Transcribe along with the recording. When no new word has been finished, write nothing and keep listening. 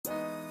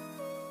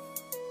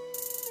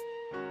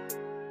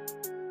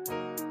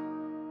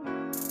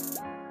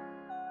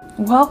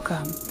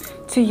Welcome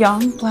to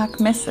Young Black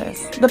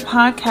Misses, the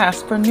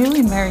podcast for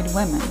newly married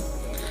women.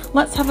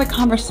 Let's have a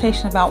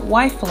conversation about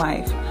wife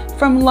life,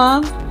 from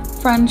love,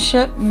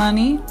 friendship,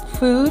 money,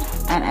 food,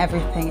 and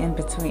everything in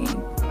between.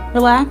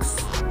 Relax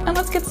and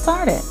let's get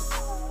started.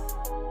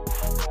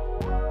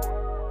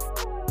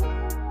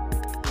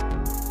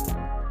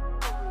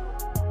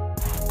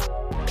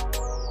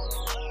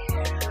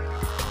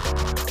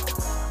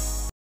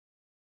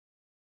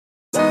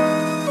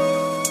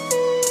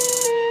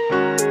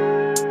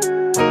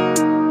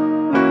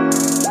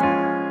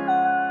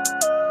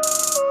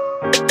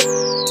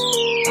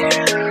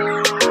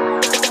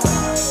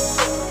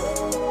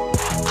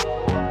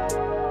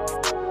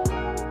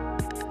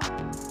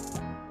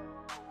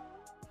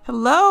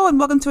 Hello and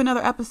welcome to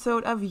another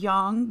episode of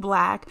Young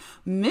Black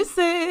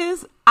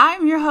Misses.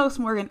 I'm your host,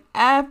 Morgan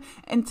F.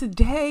 And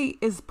today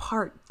is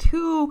part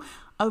 2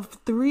 of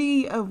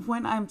 3 of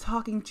when I'm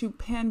talking to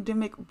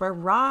pandemic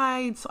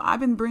brides. So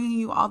I've been bringing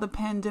you all the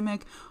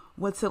pandemic,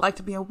 what's it like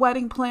to be a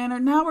wedding planner.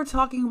 Now we're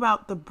talking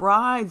about the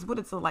brides, what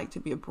it's like to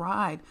be a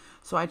bride.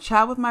 So I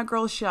chat with my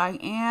girl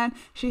Cheyenne.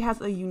 She has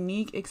a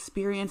unique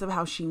experience of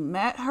how she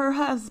met her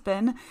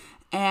husband,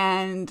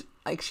 and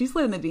she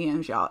slid in the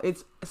DMs, y'all.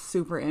 It's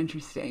super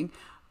interesting.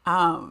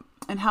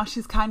 And how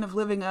she's kind of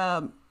living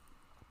a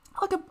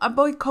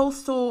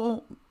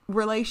bi-coastal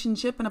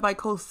relationship and a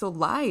bi-coastal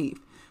life.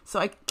 So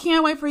I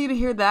can't wait for you to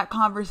hear that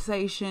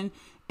conversation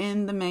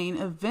in the main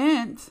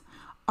event.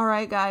 All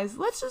right, guys,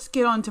 let's just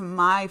get on to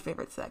my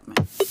favorite segment.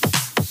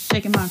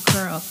 Shaking my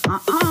curls.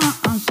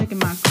 I'm shaking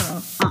my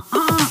curls.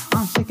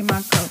 I'm shaking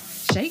my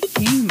curls.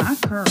 Shaking my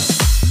curls.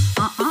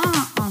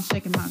 I'm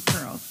shaking my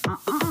curls.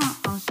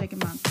 I'm shaking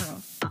my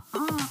curls.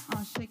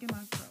 I'm shaking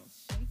my curls.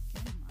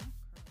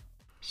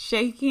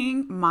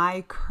 Shaking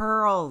my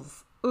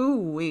curls. Ooh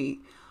wee.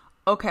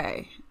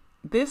 Okay,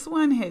 this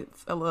one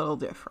hits a little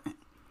different.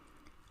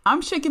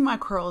 I'm shaking my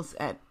curls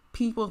at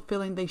people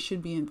feeling they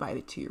should be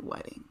invited to your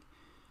wedding.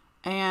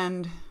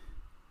 And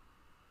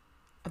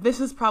this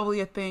is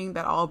probably a thing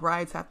that all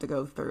brides have to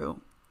go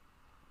through,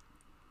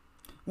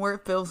 where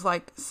it feels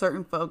like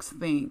certain folks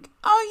think,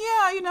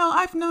 oh yeah,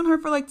 I've known her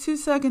for like 2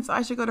 seconds, so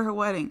I should go to her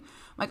wedding.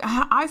 Like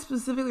I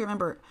specifically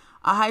remember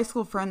a high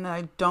school friend that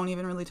I don't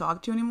even really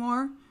talk to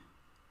anymore,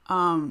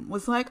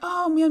 was like,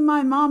 oh, me and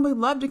my mom would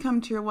love to come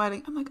to your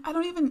wedding. I'm like, we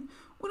don't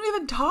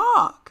even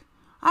talk.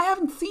 I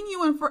haven't seen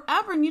you in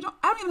forever, and I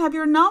don't even have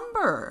your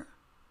number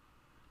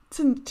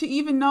to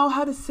even know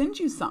how to send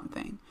you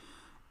something.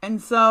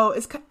 And so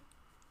it's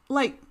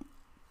like,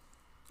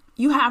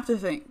 you have to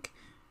think,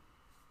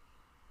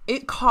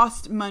 it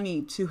costs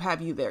money to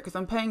have you there, because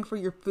I'm paying for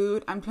your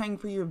food, I'm paying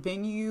for your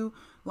venue.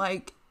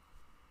 Like,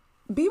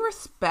 be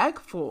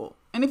respectful.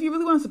 And if you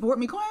really want to support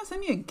me, go ahead and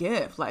send me a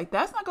gift. Like,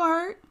 that's not gonna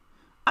hurt.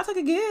 I'll take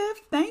a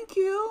gift. Thank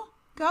you.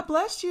 God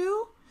bless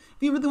you.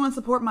 If you really want to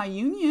support my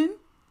union.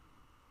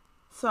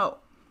 So,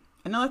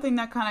 another thing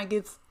that kind of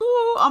gets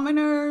on my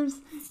nerves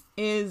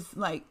is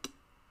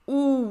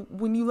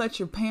when you let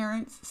your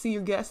parents see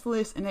your guest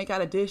list and they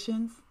got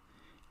additions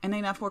and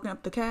they not forking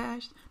up the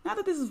cash. Not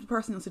that this is a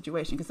personal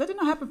situation, because that did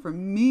not happen for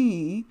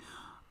me,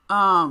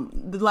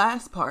 the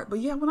last part. But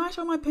yeah, when I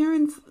show my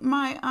parents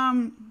my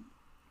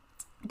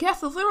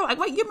guest list, they were like,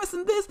 wait, you're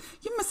missing this,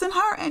 you're missing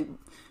her.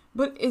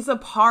 But it's a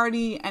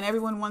party and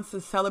everyone wants to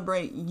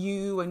celebrate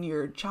you and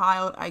your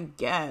child, I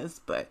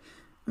guess. But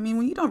I mean,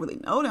 when you don't really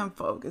know them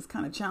folk, it's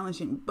kind of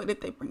challenging. But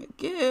if they bring a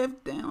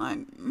gift, then you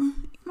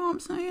know what I'm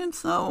saying?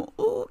 So,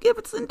 give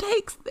it and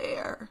takes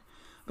there.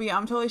 But yeah,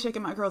 I'm totally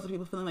shaking my curls at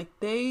people feeling like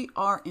they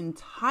are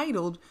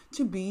entitled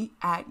to be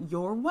at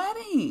your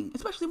wedding,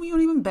 especially when you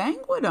don't even bang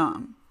with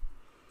them.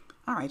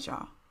 All right,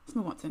 y'all. Let's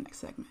move on to the next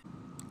segment.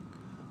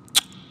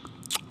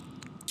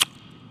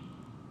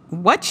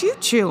 What you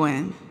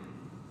chewing?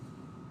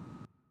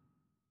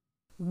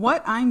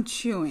 What I'm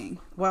chewing.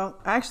 Well,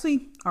 I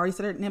actually already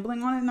started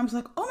nibbling on it, and I was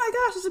like, oh my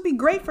gosh, this would be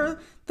great for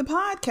the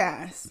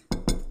podcast.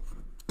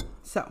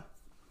 So,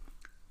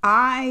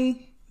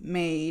 I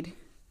made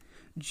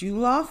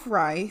jollof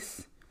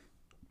rice,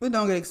 but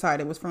don't get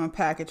excited. It was from a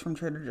package from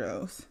Trader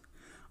Joe's.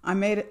 I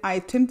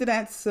attempted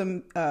at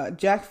some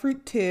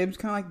jackfruit tips,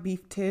 kind of like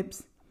beef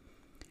tips,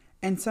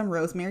 and some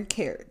rosemary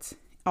carrots,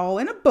 all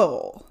in a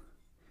bowl.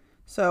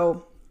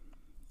 So,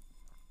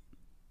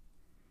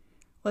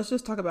 let's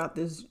just talk about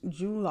this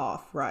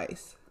jollof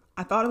rice.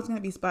 I thought it was going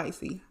to be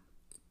spicy,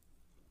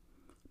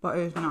 but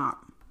it's not.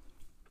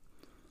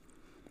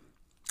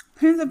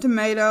 Hints of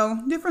tomato,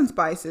 different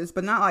spices,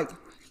 but not like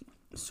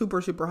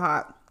super, super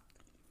hot.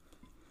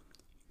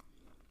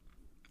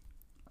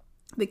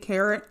 The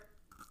carrot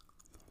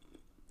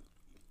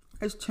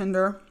is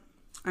tender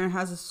and it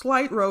has a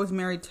slight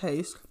rosemary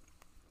taste,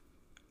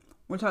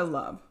 which I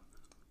love.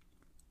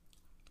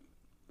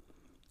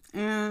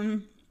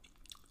 And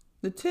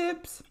the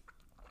tips.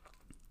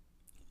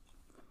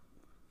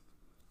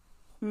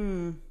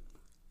 The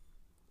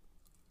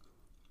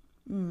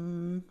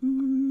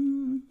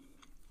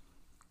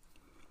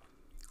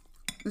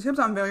tips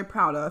I'm very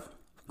proud of,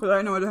 because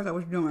I know what the heck I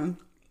was doing.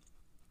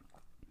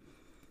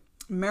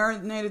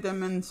 Marinated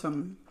them in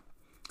some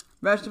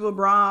vegetable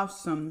broth,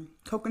 some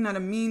coconut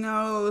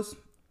aminos,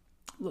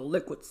 a little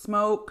liquid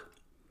smoke.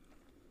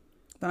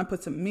 Then I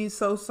put some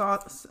miso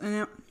sauce in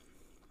it,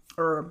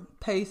 or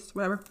paste,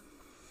 whatever.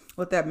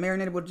 Let that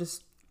marinate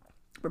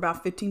for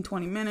about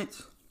 15-20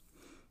 minutes.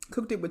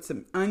 Cooked it with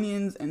some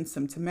onions and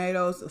some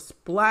tomatoes, a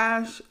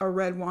splash of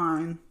red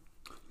wine,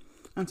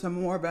 and some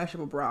more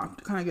vegetable broth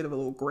to kind of get a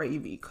little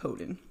gravy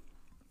coating.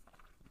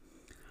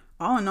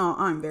 All in all,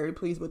 I'm very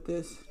pleased with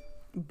this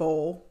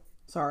bowl.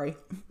 Sorry.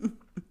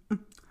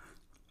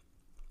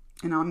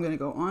 And now I'm going to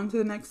go on to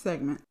the next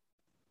segment.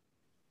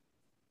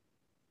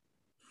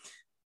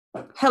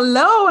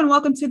 Hello and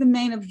welcome to the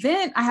main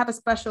event. I have a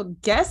special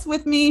guest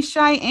with me,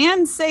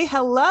 Cheyenne. Say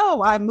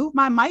hello. I moved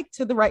my mic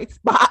to the right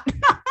spot.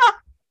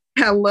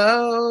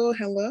 Hello.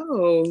 Hey,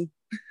 boo.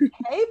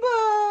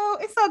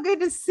 It's so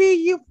good to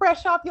see you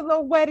fresh off your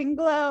little wedding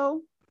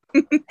glow.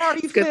 How are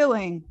you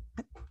feeling?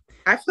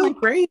 I feel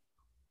great.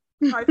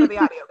 Sorry for the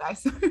audio,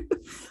 guys.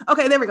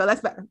 Okay, there we go. That's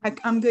better.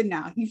 I'm good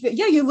now.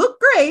 You look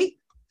great.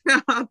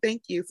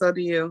 Thank you. So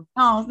do you.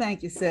 Oh,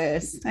 thank you,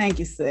 sis. Thank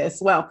you, sis.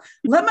 Well,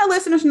 let my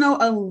listeners know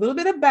a little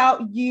bit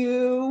about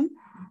you.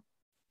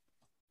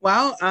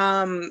 Well,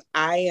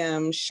 I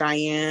am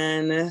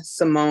Cheyenne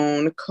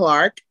Simone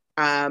Clark.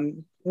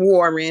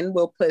 Warren,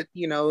 we'll put,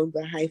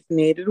 the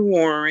hyphenated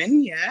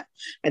Warren. Yeah.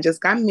 I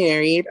just got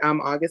married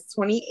August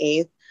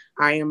 28th.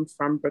 I am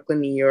from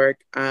Brooklyn, New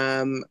York.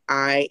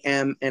 I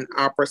am an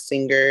opera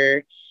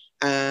singer,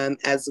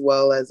 as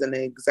well as an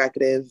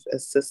executive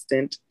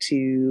assistant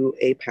to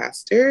a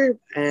pastor.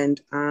 And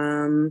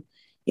I'm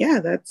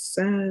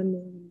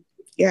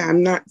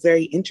not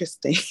very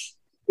interesting.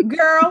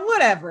 Girl,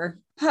 whatever.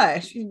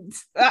 Hush.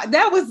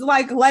 That was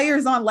like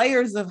layers on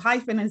layers of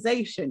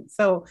hyphenization.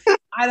 So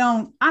I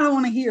don't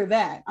want to hear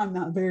that. I'm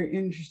not very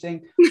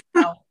interesting.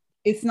 No,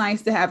 it's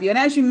nice to have you. And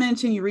as you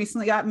mentioned, you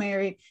recently got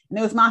married, and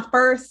it was my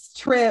first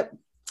trip,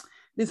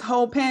 this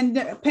whole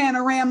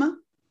panorama.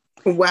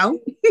 Well,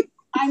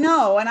 I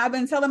know. And I've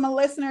been telling my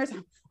listeners,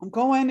 I'm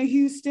going to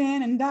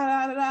Houston and da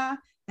da da da.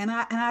 And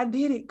I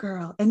did it,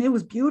 girl. And it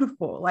was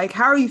beautiful. Like,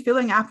 how are you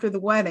feeling after the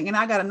wedding? And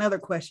I got another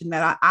question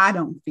that I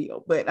don't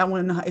feel, but I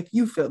want to know if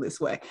you feel this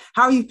way.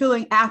 How are you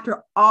feeling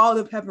after all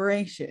the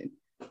preparation?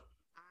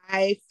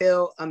 I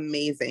feel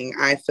amazing.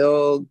 I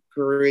feel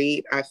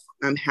great.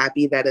 I'm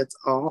happy that it's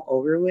all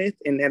over with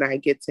and that I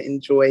get to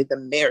enjoy the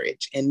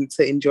marriage and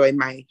to enjoy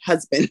my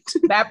husband.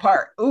 That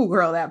part. Oh,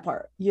 girl, that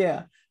part.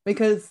 Yeah.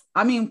 Because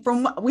I mean,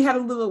 we had a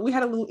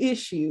little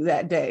issue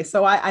that day.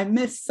 So I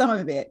missed some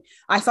of it.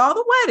 I saw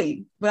the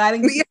wedding, but I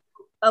didn't see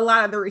a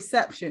lot of the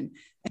reception.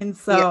 And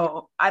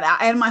so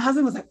and my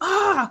husband was like,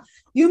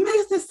 you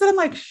missed this. And I'm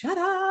like, shut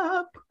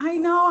up. I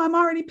know I'm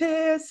already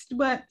pissed.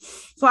 But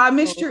so I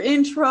missed your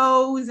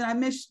intros and I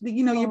missed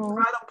your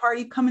bridal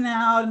party coming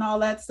out and all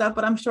that stuff.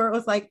 But I'm sure it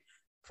was like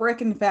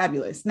freaking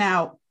fabulous.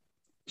 Now,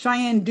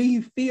 Cheyenne, do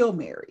you feel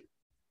married?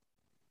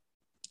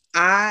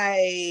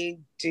 I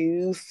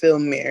do feel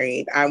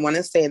married. I want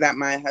to say that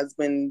my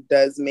husband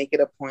does make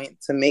it a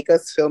point to make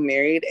us feel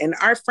married, and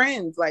our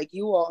friends like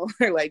you all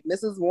are like,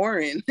 Mrs.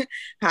 Warren,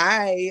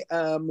 hi,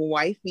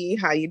 wifey,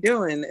 how you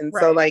doing? And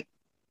so like,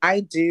 I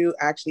do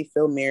actually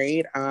feel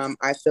married.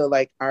 I feel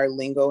like our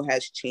lingo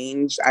has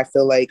changed. I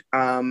feel like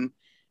I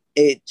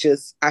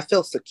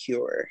feel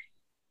secure.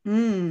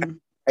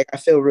 Like I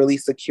feel really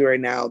secure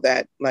now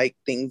that like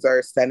things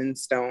are set in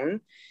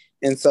stone.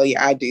 And so,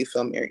 yeah, I do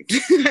feel married.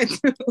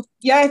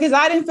 Yeah, because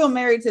I didn't feel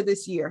married to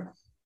this year.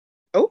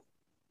 Oh,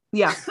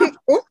 yeah.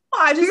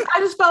 I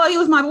just felt like it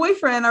was my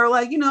boyfriend, or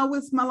like,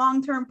 was my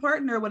long-term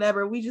partner or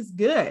whatever. We just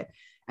good.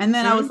 And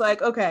then I was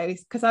like, okay,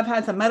 because I've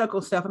had some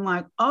medical stuff. I'm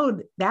like,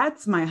 oh,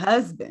 that's my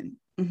husband.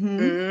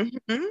 That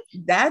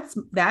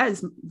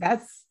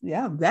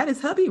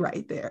is hubby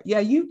right there. Yeah,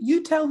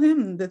 you tell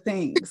him the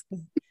things.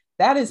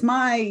 That is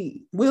my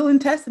will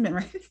and testament,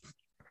 right?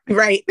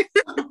 Right.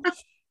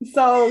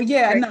 So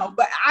no,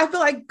 but I feel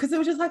like because it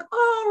was just like,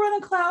 oh, we're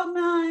on a cloud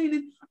nine,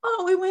 and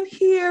oh, we went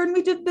here and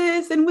we did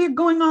this, and we're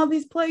going all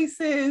these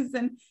places,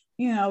 and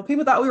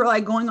people thought we were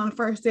like going on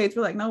first dates.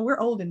 We're like, no, we're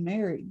old and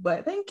married.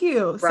 But thank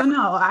you. Right. So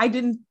no, I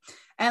didn't,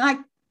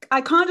 and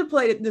I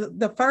contemplated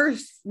the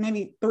first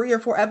maybe 3 or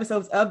 4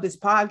 episodes of this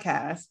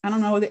podcast. I don't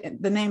know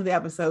the name of the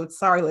episode.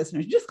 Sorry,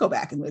 listeners, just go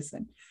back and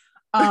listen.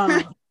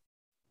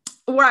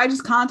 Where I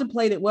just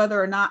contemplated whether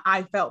or not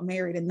I felt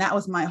married, and that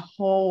was my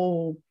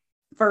whole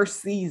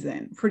first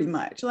season, pretty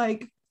much.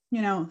 Like,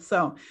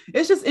 so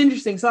it's just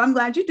interesting. So I'm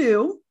glad you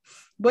do.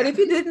 But if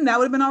you didn't, that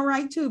would have been all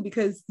right too,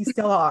 because you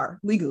still are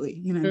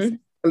legally,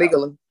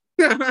 legally.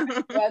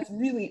 That's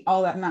really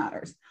all that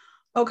matters.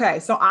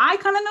 Okay, so I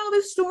kind of know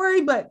this story,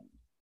 but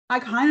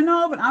I'm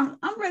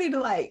ready to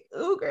like,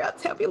 oh girl,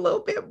 tell me a little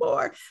bit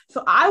more.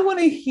 So I want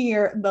to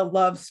hear the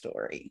love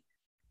story.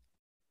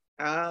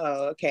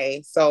 Oh,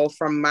 okay. So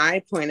from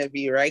my point of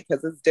view, right?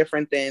 Because it's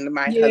different than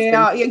my husband.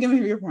 Yeah, give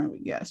me your point of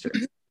view. Yeah, sure.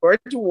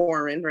 George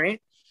Warren,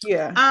 right?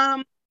 Yeah.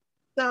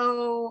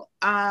 So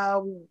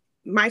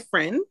my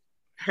friend,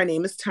 her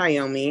name is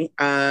Tayomi.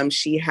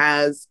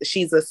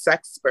 She's a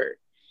sexpert.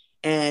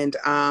 And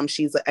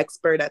she's an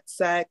expert at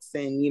sex,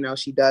 and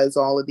she does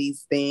all of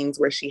these things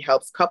where she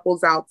helps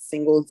couples out,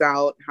 singles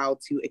out, how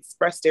to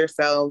express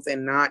themselves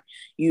and not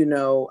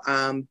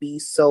be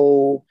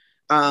so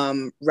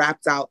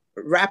wrapped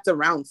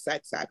around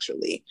sex,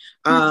 actually.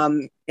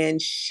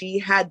 And she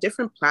had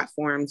different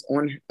platforms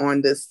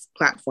on this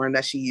platform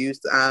that she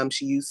used.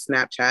 She used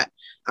Snapchat.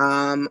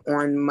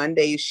 On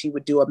Mondays she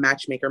would do a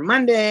matchmaker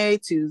Monday.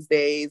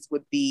 Tuesdays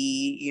would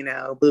be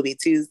booby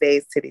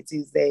Tuesdays, titty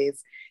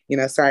Tuesdays.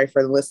 Sorry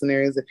for the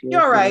listeners if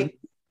you're right.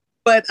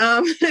 But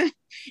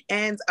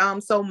and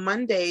so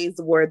Mondays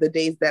were the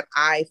days that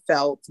I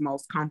felt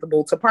most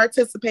comfortable to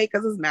participate,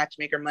 because it's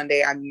Matchmaker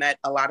Monday. I met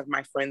a lot of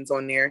my friends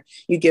on there.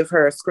 You give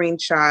her a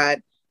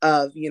screenshot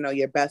of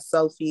your best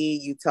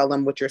selfie. You tell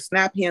them what your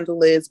Snap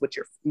handle is,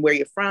 where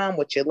you're from,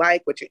 what you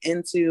like, what you're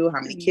into,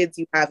 how many kids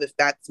you have, if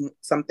that's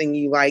something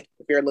you like,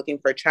 if you're looking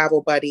for a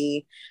travel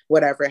buddy,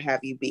 whatever have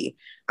you be.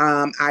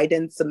 I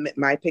didn't submit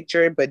my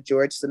picture, but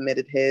George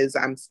submitted his.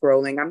 I'm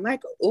scrolling. I'm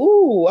like,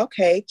 ooh,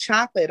 okay,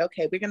 chocolate.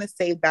 Okay, we're gonna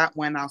save that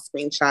one. I'll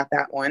screenshot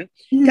that one.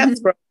 Kept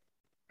scrolling.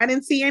 I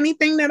didn't see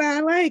anything that I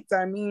liked.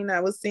 I mean,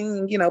 I was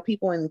seeing,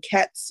 people in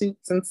cat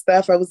suits and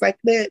stuff. I was like,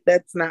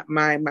 that's not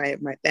my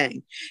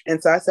thing.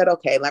 And so I said,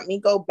 okay, let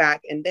me go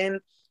back. And then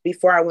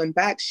before I went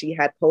back, she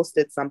had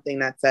posted something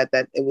that said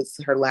that it was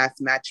her last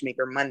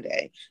Matchmaker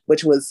Monday,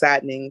 which was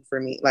saddening for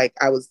me. Like,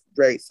 I was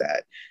very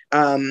sad.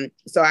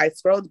 So I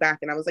scrolled back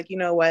and I was like, you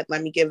know what?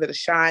 Let me give it a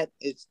shot.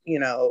 It's,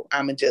 I'm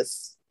gonna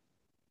just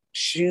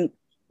shoot,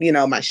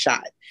 my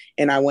shot.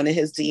 And I went in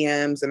his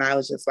DMs and I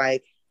was just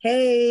like,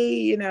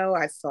 hey,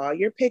 I saw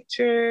your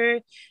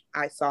picture.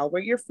 I saw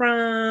where you're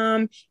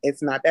from.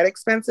 It's not that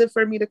expensive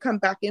for me to come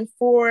back and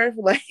forth.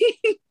 Like,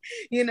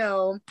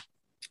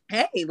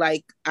 hey,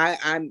 like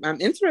I'm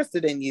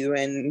interested in you.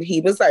 And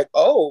he was like,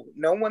 oh,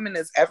 no woman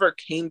has ever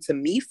came to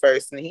me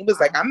first. And he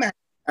was like, I'm not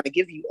going to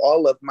give you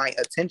all of my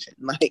attention.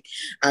 Like,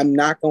 I'm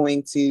not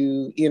going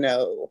to,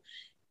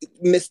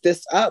 miss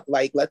this up.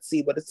 Like, let's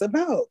see what it's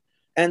about.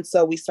 And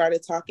so we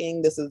started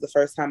talking. This is the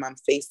first time I'm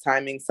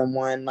FaceTiming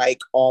someone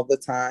like all the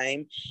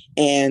time.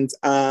 And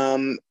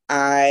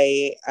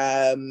I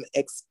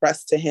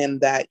expressed to him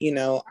that,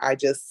 I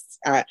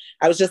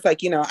was just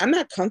like, I'm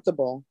not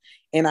comfortable.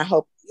 And I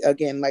hope,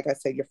 again, like I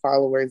said, your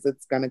followers,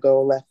 it's going to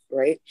go left,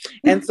 right?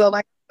 And so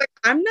like,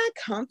 I'm not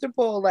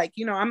comfortable. Like,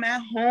 I'm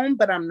at home,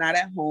 but I'm not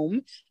at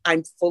home.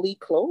 I'm fully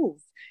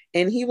clothed.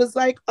 And he was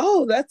like,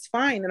 oh, that's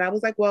fine. And I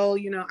was like, well,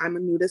 I'm a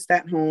nudist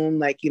at home.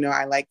 Like,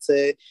 I like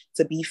to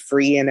be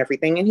free and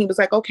everything. And he was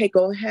like, okay,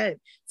 go ahead.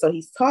 So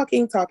he's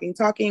talking.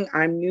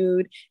 I'm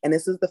nude. And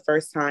this is the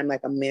first time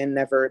like a man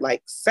never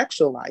like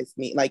sexualized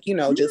me. Like,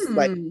 just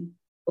like,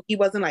 he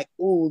wasn't like,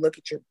 ooh, look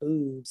at your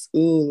boobs.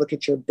 Ooh, look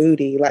at your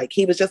booty. Like,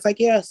 he was just like,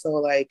 yeah. So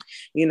like,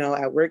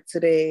 at work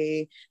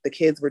today, the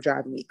kids were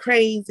driving me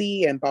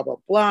crazy and blah, blah,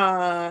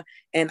 blah.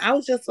 And I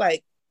was just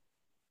like,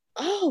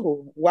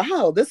 oh,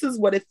 wow, this is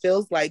what it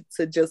feels like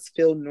to just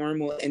feel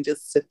normal and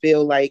just to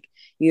feel like,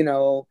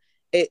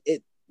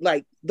 it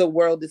like the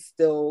world is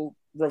still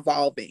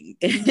revolving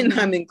and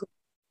I'm included.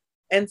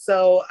 And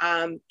so,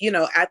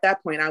 at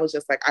that point, I was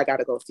just like, I got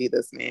to go see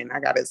this man.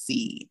 I got to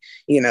see,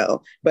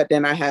 but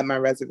then I had my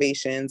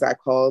reservations. I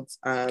called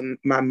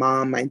my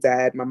mom, my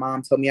dad. My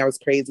mom told me I was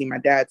crazy. My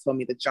dad told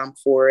me to jump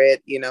for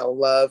it.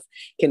 Love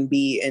can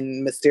be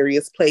in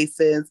mysterious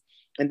places.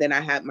 And then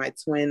I had my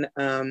twin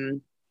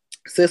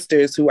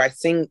sisters who I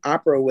sing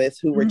opera with,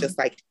 who were just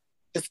like,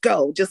 just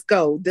go.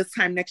 This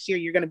time next year,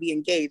 you're going to be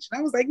engaged. And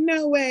I was like,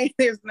 no way.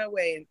 There's no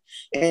way.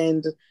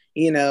 And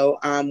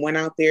went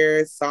out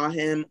there, saw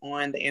him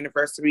on the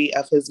anniversary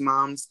of his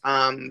mom's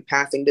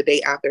passing, the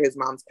day after his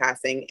mom's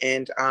passing.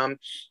 And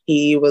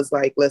he was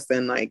like,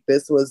 listen, like,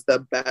 this was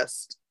the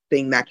best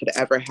thing that could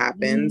ever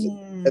happen.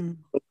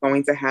 Was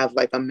going to have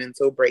like a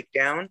mental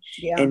breakdown.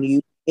 Yeah. And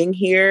you in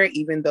here,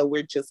 even though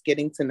we're just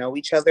getting to know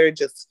each other,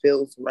 just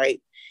feels right.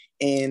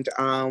 And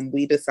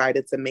we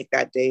decided to make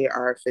that day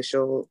our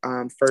official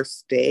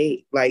first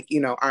day, like,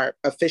 our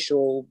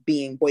official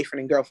being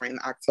boyfriend and girlfriend,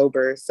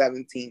 October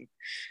 17th,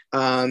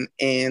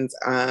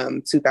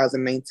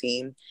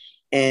 2019.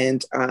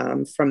 And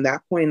from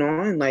that point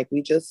on, like,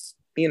 we just,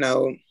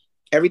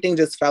 everything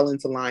just fell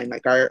into line.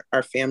 Like,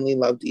 our family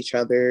loved each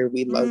other.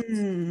 We loved,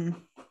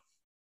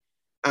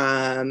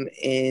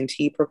 and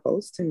he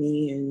proposed to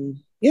me, and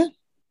yeah,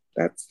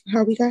 that's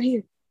how we got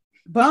here.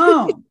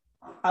 Boom.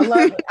 I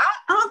love it. I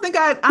don't think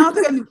I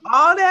knew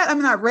all that. I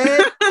mean, I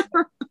read.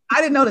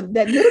 I didn't know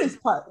that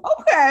nudist part.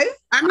 Okay.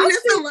 I mean,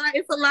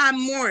 it's a lot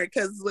more,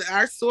 because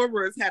our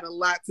sorors had a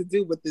lot to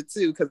do with it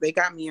too, because they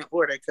got me in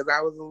order, because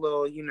I was a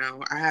little,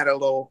 I had a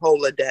little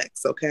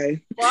Rolodex. Okay.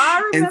 Well,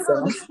 I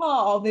remember the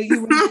call that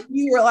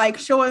you were like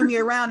showing me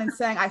around and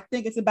saying, I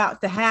think it's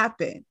about to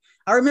happen.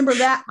 I remember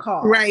that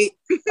call. Right.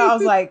 So I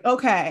was like,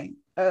 okay,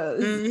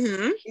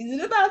 is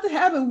it about to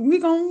happen?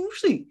 We're going to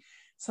see.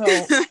 So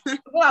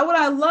what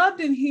I loved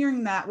in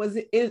hearing that was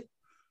it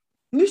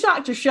you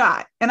shot your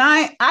shot. And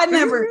I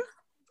never,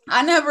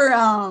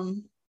 no,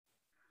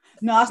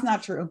 that's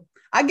not true.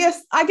 I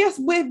guess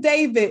with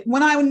David,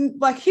 when I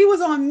like he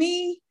was on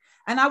me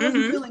and I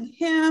wasn't feeling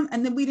him,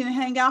 and then we didn't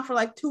hang out for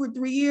like 2 or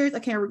 3 years. I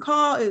can't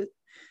recall. It's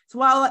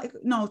while like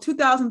no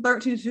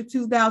 2013 to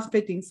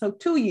 2015, so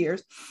 2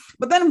 years.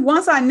 But then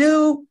once I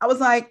knew, I was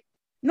like,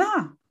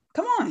 nah,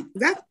 come on.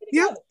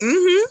 Yeah.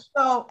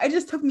 So it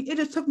just took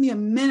me a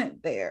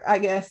minute there, I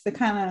guess, to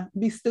kind of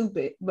be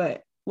stupid,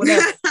 but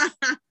whatever.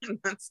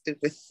 Not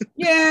stupid.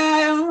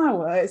 Yeah, I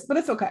was, but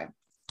it's okay.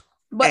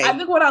 But I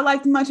think what I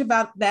liked much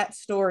about that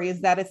story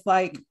is that it's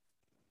like,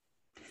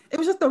 it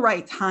was just the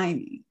right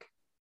timing.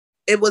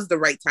 It was the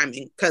right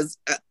timing because,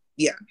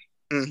 yeah.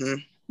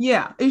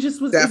 Yeah, it just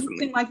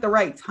seemed like the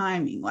right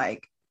timing.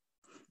 Like,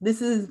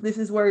 this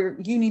is where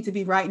you need to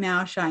be right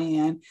now,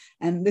 Cheyenne,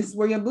 and this is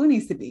where your boo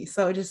needs to be.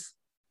 So I just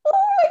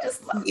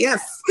love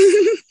yes.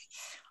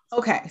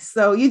 Okay,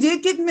 so you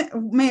did get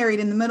married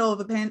in the middle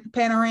of a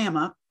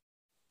panorama.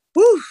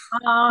 Woo.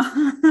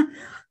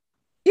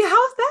 Yeah,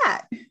 how's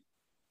that?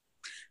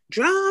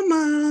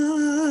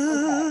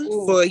 Drama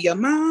for your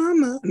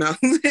mama. No,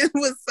 it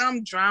was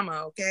some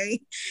drama.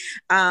 Okay.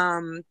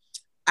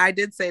 I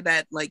did say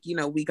that, like, you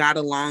know, we got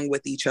along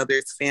with each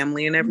other's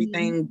family and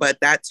everything, but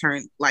that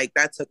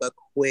took a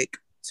quick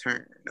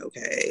turn.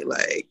 Okay.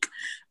 Like,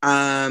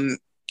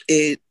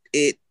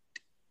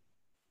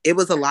 it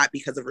was a lot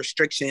because of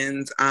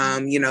restrictions.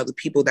 You know, the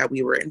people that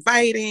we were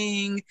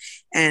inviting,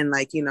 and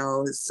like, you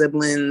know, his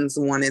siblings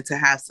wanted to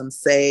have some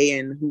say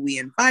in who we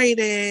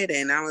invited.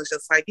 And I was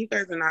just like, you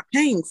guys are not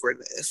paying for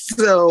this.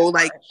 So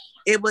like,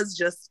 it was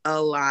just a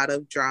lot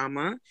of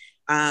drama.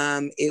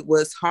 It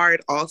was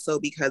hard also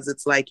because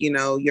it's like, you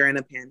know, you're in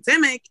a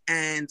pandemic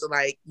and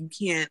like you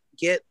can't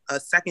get a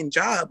second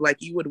job like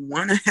you would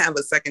want to have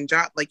a second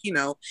job, like, you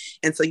know,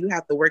 and so you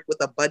have to work with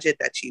a budget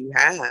that you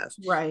have.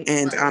 Right.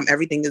 And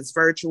everything is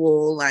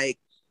virtual. Like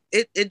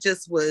it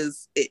just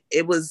was,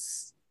 it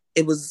was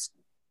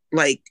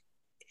like,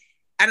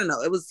 I don't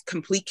know, it was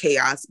complete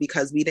chaos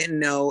because we didn't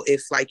know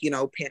if like, you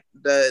know,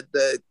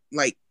 the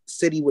like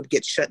city would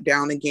get shut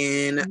down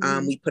again.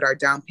 We put our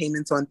down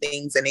payments on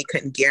things and they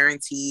couldn't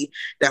guarantee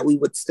that we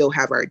would still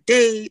have our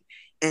date.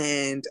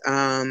 And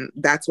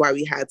that's why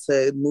we had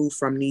to move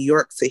from New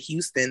York to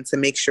Houston to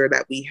make sure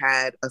that we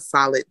had a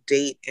solid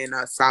date and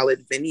a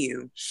solid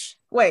venue.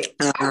 Wait,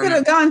 I could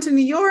have gone to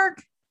New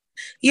York?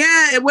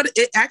 Yeah,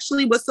 it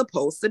actually was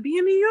supposed to be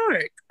in New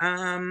York.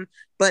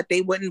 But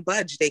they wouldn't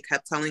budge. They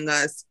kept telling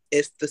us,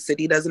 if the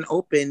city doesn't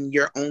open,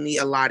 you're only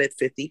allotted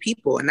 50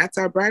 people. And that's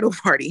our bridal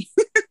party.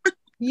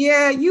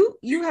 Yeah,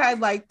 you had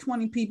like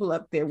 20 people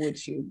up there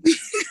with you.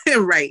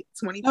 Right.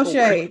 24. No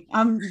shade.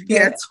 I'm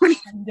dead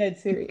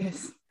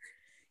serious.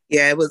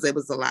 Yeah, it was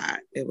a lot.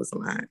 It was a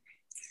lot.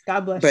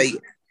 God bless but, you.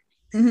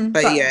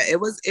 But yeah, it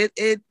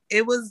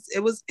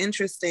was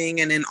interesting.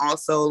 And then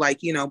also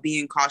like, you know,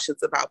 being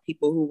cautious about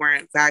people who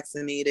weren't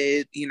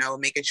vaccinated, you know,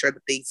 making sure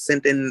that they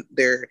sent in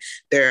their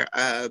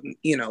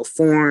you know,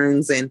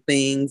 forms and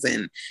things.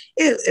 And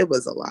it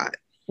was a lot.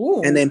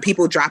 Ooh. And then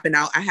people dropping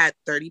out. I had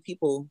 30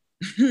 people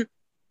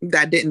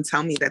that didn't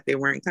tell me that they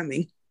weren't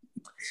coming.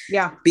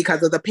 Yeah.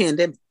 Because of the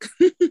pandemic.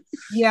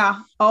 Yeah.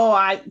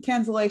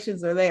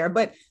 Cancellations are there.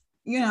 But,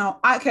 you know,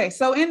 okay.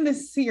 So in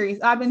this series,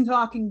 I've been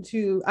talking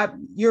to,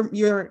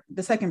 you're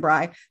the second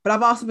bride, but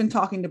I've also been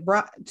talking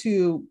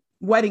to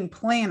wedding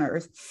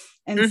planners.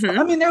 And so,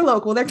 I mean, they're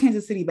local, they're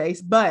Kansas City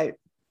based, but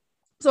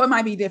so it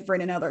might be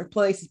different in other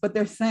places, but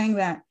they're saying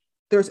that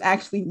there's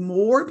actually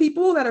more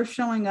people that are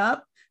showing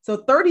up. So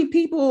 30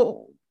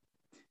 people,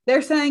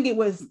 they're saying it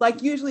was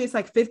like, usually it's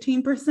like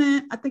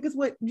 15%, I think is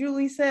what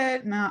Julie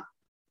said. Now,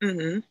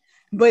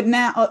 but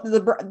now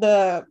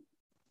the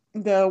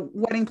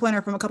wedding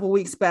planner from a couple of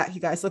weeks back, you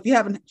guys. So if you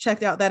haven't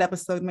checked out that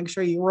episode, make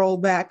sure you roll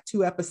back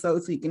 2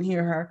 episodes so you can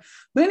hear her.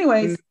 But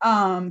anyways,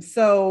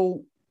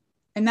 so,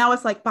 and now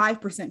it's like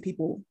 5%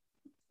 people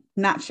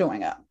not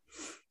showing up.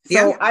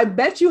 So I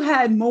bet you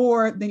had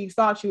more than you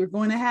thought you were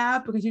going to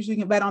have, because usually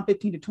you can bet on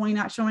 15 to 20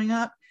 not showing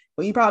up.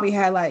 But you probably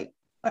had like,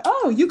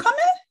 oh, you coming?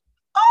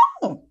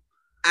 Oh,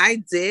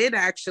 I did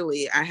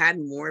actually. I had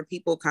more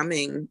people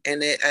coming,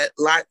 and a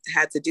lot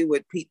had to do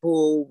with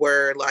people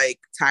were like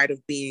tired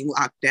of being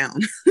locked down.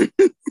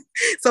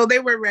 So they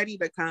were ready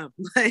to come.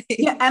 Like,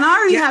 yeah, and I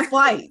already had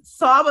flights.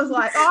 So I was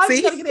like, oh, I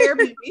just gotta get an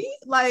Airbnb.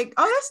 Like,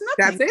 oh, that's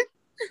nothing. That's it.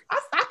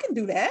 I can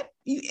do that.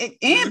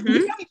 And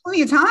you got me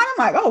plenty of time. I'm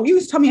like, oh, you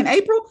just told me in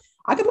April.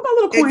 I can put my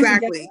little coins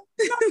exactly.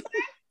 You know what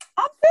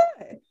I'm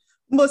good.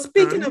 But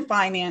speaking of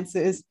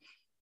finances,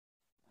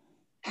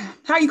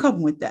 how are you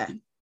coping with that?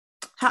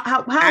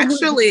 How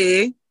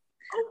actually,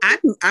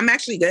 I'm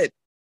actually good.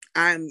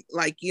 I'm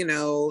like, you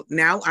know,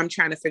 now I'm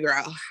trying to figure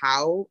out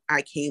how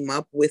I came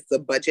up with the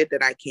budget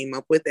that I came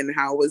up with and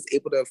how I was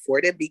able to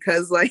afford it,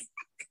 because like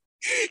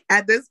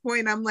at this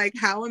point, I'm like,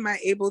 how am I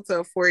able to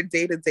afford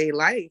day-to-day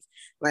life?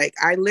 Like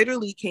I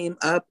literally came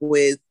up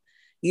with,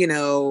 you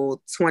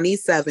know,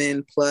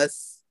 $27,000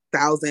 plus.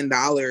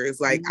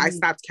 Like I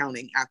stopped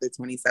counting after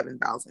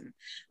 27,000.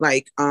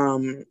 Like,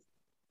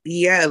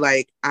 yeah,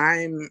 like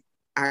I'm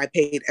I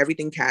paid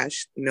everything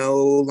cash, no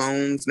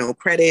loans, no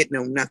credit,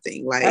 no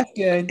nothing. Like, That's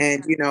good.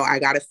 and I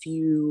got a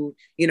few,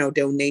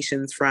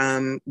 donations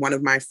from one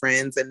of my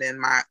friends, and then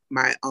my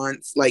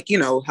aunts, like,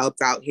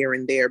 helped out here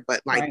and there,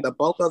 but like Right. the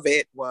bulk of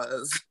it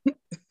was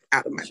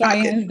out of my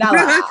pocket. Cheyenne's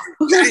dollar.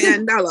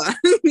 Cheyenne dollar.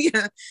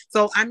 Yeah.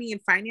 So I mean,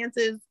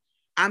 finances,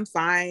 I'm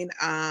fine.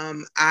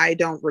 I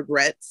don't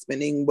regret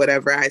spending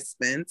whatever I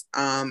spent.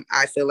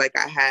 I feel like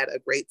I had a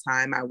great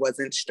time. I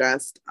wasn't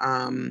stressed.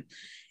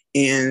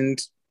 And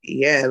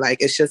yeah,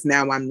 like it's just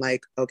now I'm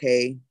like,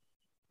 okay,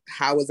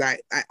 how was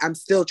I'm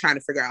still trying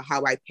to figure out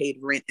how I paid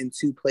rent in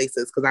two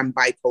places because I'm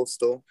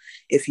bi-coastal.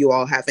 If you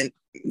all haven't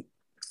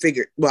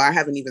figured, well, I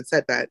haven't even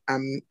said that.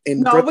 I'm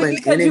in No, but Brooklyn you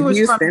said and you in was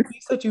from Houston.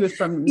 you said you was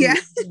from Yeah.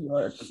 New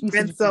York.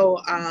 And so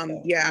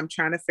yeah, I'm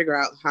trying to figure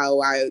out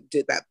how I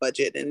did that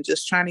budget and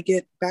just trying to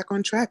get back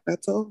on track.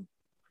 That's all.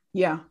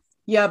 Yeah.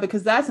 Yeah,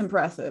 because that's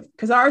impressive.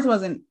 Because ours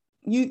wasn't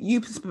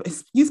you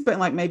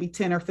spent like maybe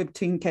 10 or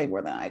 15K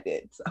more than I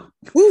did. So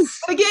but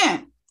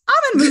again,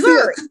 I'm in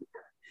Missouri.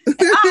 And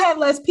I had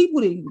less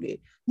people than you did.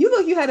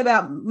 You had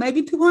about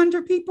maybe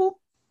 200 people.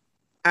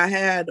 I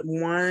had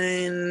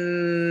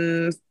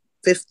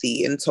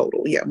 150 in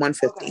total. Yeah,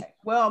 150. Okay.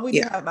 Well, we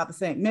do have about the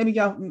same. Maybe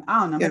y'all,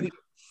 I don't know,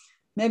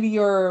 maybe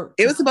your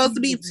it was supposed to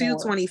be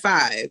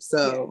 225.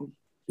 So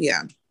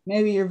yeah.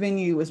 Maybe your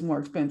venue was more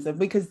expensive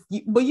because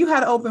you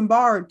had an open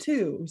bar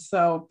too.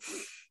 So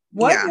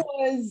what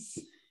was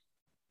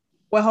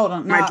well, hold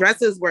on. My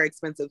dresses were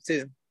expensive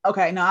too.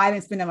 Okay, no, I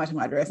didn't spend that much on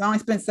my dress. I only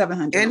spent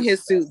 $700. And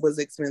his suit was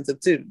expensive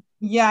too.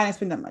 Yeah, I didn't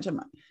spend that much on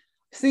mine.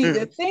 See,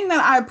 the thing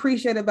that I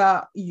appreciate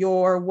about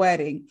your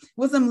wedding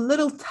was them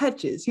little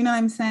touches. You know what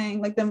I'm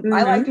saying? Like them,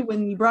 I liked it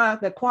when you brought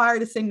out the choir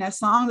to sing that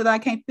song that I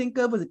can't think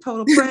of. Was it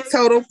Total Praise?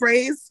 Total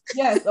Praise.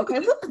 Yes.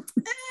 Okay.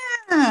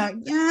 Yeah.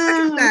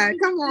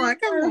 Come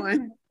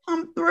on.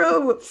 Come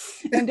through.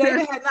 And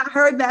David had not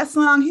heard that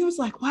song. He was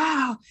like,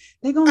 "Wow,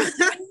 they're gonna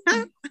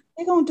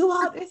do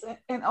all this."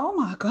 And oh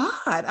my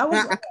God, I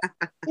was like,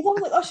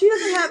 "Oh, she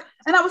doesn't have."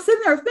 And I was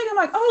sitting there thinking,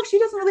 like, "Oh, she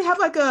doesn't really have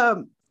like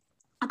a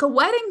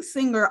wedding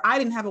singer." I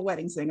didn't have a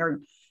wedding singer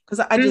because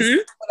I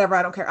just whatever.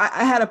 I don't care.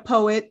 I had a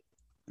poet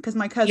because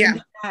my cousin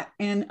did that,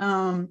 and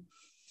I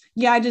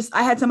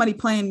had somebody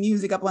playing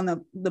music up on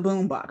the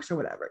boom box or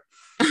whatever.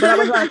 But I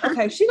was like,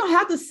 okay, she gonna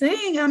have to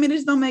sing. I mean, it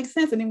just don't make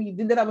sense. And then when you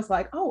did that, I was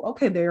like, oh,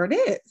 okay, there it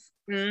is.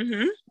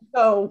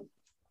 So,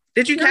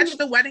 did you catch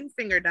the wedding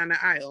singer down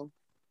the aisle?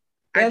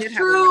 That's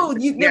true.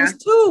 There was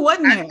two,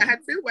 wasn't there? I had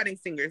two wedding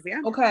singers. Yeah.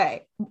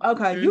 Okay.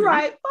 You're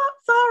right. Oh,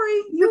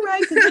 sorry. You're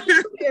right.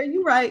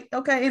 You're right.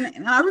 Okay.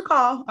 And I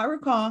recall.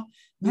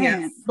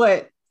 Man. Yes.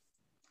 But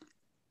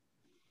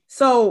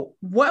so,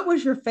 what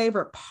was your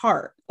favorite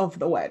part of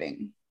the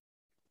wedding?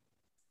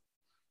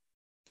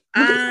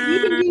 You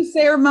can do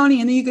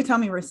ceremony and then you can tell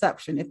me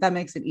reception if that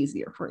makes it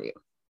easier for you.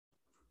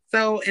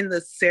 So in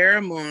the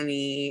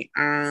ceremony,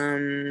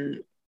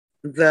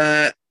 this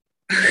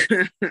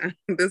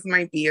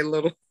might be a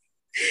little,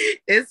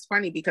 it's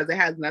funny because it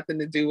has nothing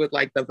to do with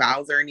like the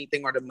vows or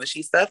anything or the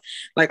mushy stuff.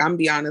 Like, I'm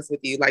be honest with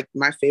you, like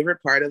my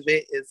favorite part of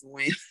it is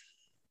when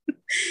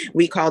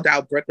we called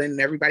out Brooklyn and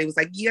everybody was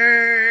like,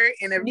 "Yer,"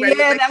 and everybody was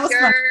like, that was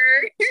 "Yer."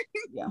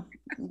 Yeah.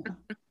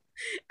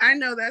 I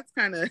know that's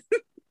kind of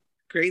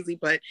crazy,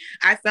 but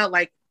I felt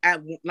like I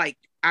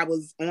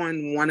was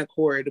on one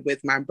accord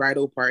with my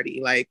bridal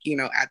party, like,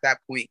 at that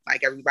point,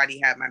 like everybody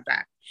had my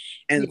back.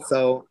 And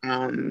so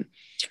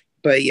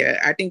but yeah,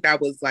 I think that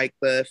was like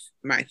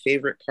my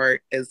favorite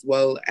part, as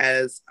well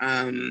as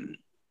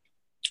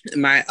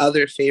my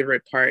other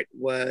favorite part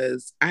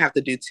was, I have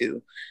to do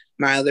two.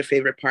 My other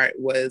favorite part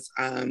was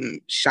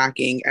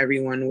shocking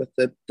everyone with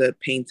the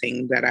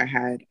painting that I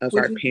had of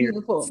our parents.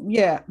 Beautiful.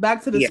 Yeah,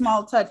 back to the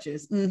small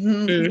touches.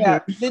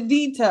 Yeah, the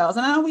details.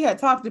 And I know we had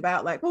talked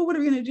about like, well, what are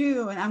we gonna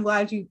do? And I'm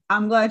glad you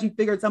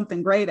figured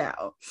something great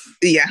out.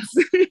 Yes,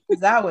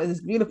 that was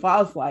beautiful. I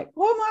was like,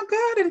 oh my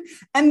God!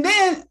 And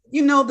then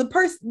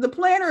the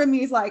planner in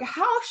me is like,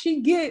 how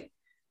she get?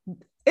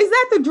 Is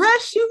that the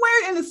dress she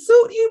wearing and the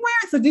suit he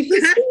wearing? So did he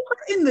see her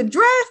in the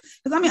dress?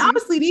 Because I mean,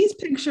 obviously these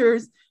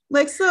pictures.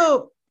 Like,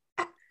 so,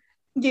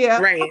 yeah.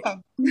 Right. Okay.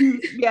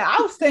 Yeah,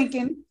 I was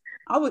thinking,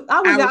 I was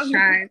out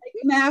here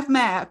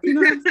math, you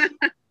know?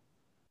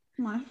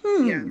 I'm like,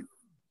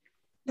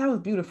 that was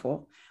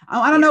beautiful.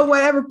 I don't know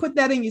whatever put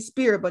that in your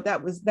spirit, but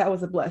that was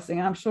a blessing.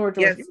 And I'm sure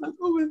George, like,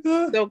 oh my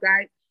God. So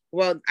guys,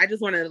 well, I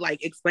just want to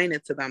like explain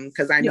it to them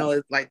because I know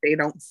it's like they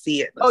don't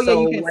see it. Oh,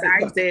 so what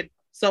I did.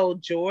 So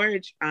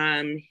George,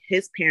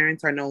 his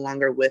parents are no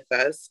longer with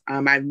us.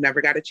 I've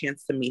never got a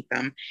chance to meet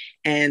them.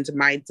 And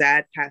my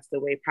dad passed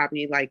away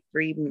probably like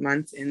 3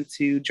 months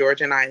into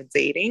George and I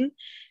dating.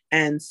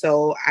 And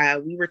so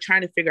we were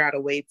trying to figure out a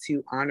way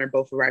to honor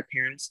both of our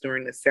parents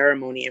during the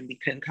ceremony, and we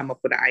couldn't come up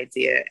with an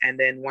idea. And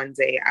then one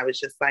day I was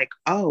just like,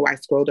 oh, I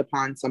scrolled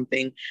upon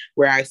something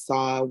where I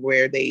saw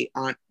where they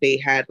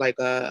had like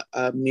a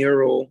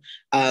mural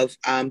of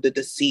the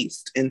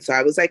deceased. And so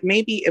I was like,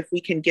 maybe if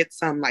we can get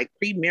some like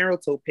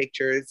premarital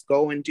pictures,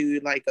 go and do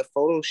like a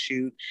photo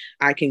shoot,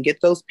 I can get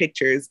those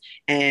pictures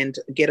and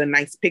get a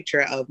nice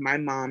picture of my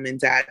mom and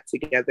dad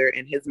together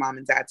and his mom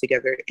and dad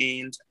together.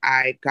 And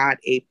I got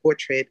a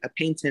portrait, a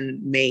painting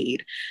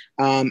made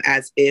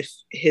as if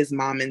his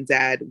mom and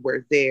dad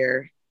were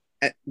there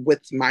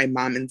with my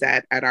mom and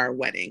dad at our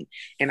wedding.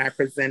 And I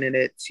presented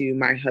it to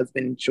my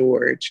husband,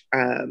 George,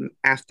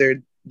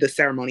 after the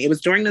ceremony. It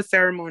was during the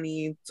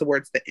ceremony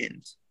towards the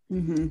end.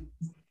 Mm-hmm.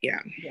 Yeah.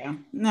 Yeah.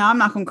 No, I'm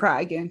not going to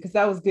cry again because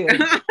that was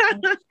good.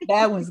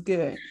 That was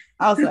good.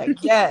 I was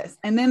like, yes.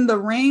 And then the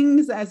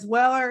rings as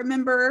well, I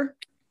remember.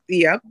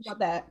 Yep. About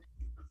that.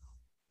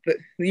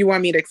 You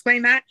want me to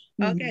explain that?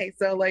 Mm-hmm. Okay,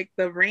 so like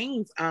the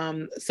rings,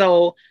 probably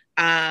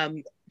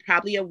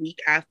a week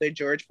after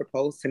George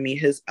proposed to me,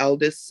 his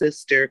eldest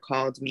sister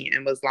called me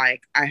and was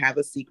like, I have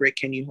a secret,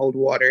 can you hold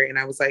water? And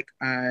I was like,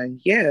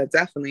 yeah,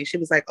 definitely. She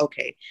was like,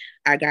 okay,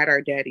 I got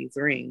our daddy's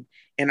ring.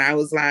 And I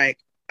was like,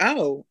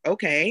 oh,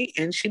 okay.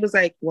 And she was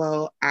like,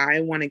 well,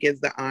 I want to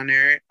give the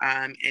honor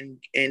and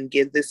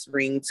give this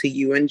ring to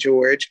you and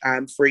George. I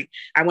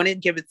want to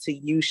give it to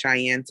you,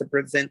 Cheyenne, to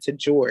present to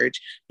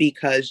George,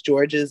 because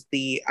George is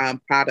the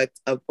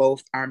product of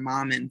both our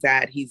mom and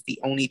dad. He's the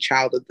only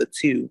child of the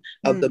two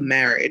of the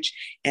marriage.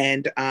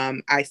 And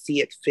I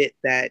see it fit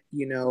that,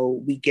 you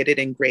know, we get it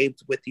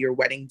engraved with your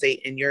wedding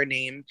date and your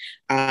name,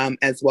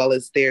 as well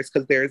as theirs,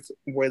 because theirs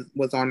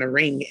was on the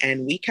ring.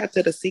 And we kept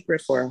it a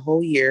secret for a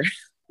whole year.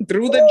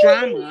 Through the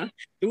drama,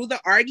 through the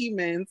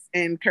arguments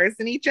and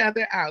cursing each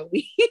other out,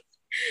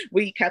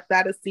 we kept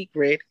that a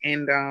secret.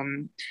 And I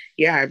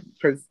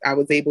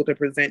was able to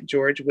present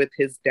George with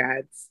his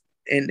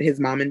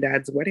mom and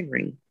dad's wedding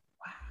ring.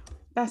 Wow,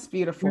 that's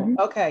beautiful. Mm-hmm.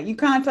 Okay, you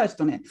kind of touched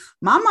on it.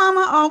 My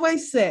mama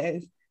always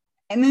says,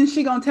 and then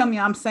she gonna tell me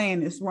I'm saying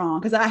this wrong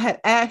because I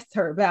had asked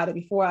her about it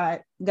before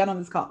I got on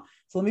this call.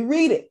 So let me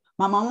read it.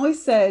 My mom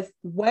always says,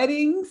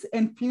 weddings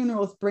and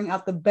funerals bring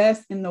out the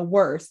best and the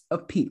worst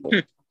of people.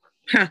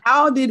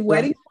 How did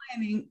wedding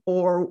planning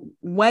or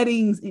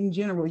weddings in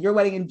general, your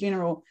wedding in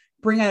general,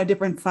 bring out a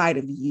different side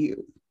of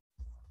you?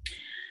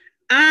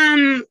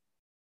 The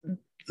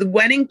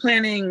wedding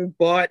planning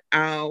brought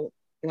out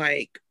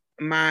like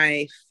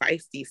my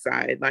feisty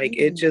side. Like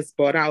it just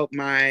brought out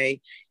my,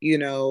 you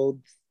know,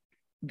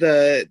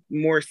 the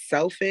more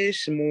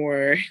selfish,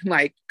 more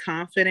like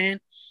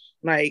confident,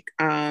 like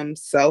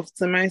self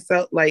to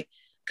myself. Like,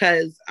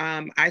 cause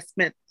I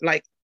spent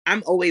like,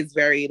 I'm always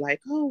very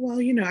like, oh,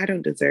 well, you know, I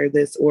don't deserve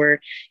this,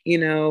 or, you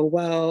know,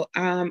 well,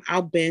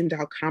 I'll bend,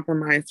 I'll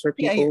compromise for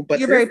people. Yeah, but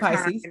you're very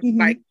Pisces. Time,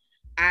 like,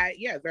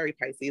 very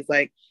Pisces.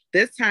 Like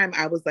this time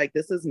I was like,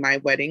 this is my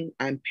wedding.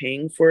 I'm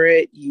paying for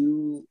it.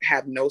 You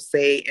have no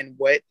say in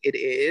what it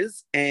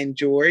is. And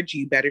George,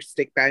 you better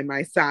stick by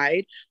my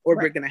side or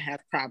we're going to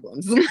have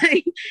problems.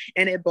 Like,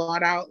 and it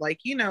brought out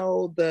like, you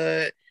know,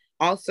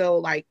 also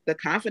like the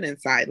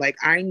confidence side. Like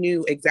I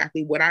knew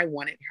exactly what I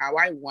wanted, how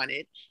I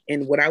wanted,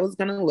 and what I was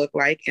going to look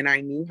like. And I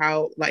knew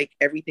how like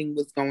everything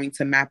was going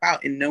to map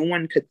out, and no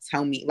one could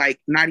tell me, like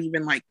not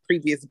even like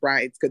previous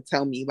brides could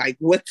tell me like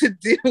what to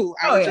do.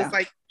 I was just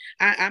like,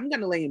 I'm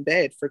going to lay in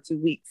bed for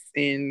 2 weeks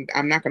and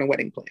I'm not going to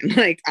wedding plan.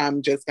 Like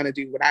I'm just going to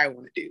do what I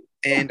want to do.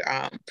 And,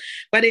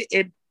 but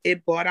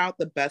it brought out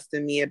the best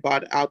in me. It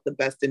brought out the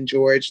best in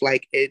George.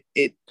 Like it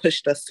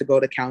pushed us to go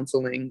to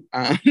counseling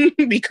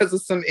because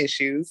of some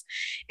issues.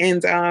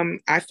 And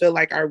I feel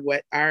like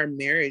our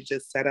marriage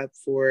is set up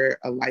for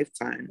a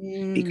lifetime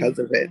because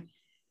of it.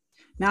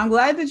 Now I'm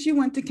glad that you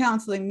went to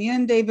counseling. Me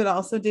and David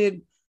also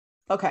did.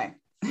 Okay.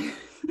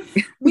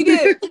 We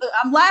did.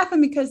 I'm laughing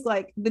because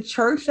like the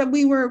church that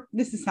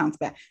sounds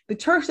bad. The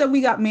church that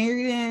we got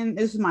married in,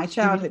 this is my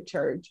childhood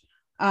church.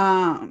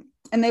 And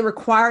they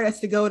required us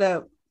to go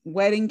to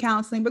wedding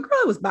counseling, but girl,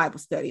 it was Bible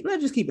study.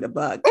 Let's just keep it a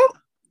bug. Oh,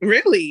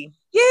 really?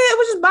 Yeah, it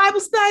was just Bible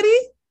study.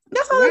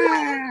 That's all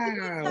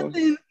it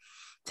was.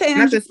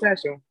 Nothing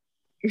special.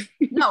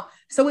 No,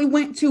 so we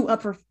went to a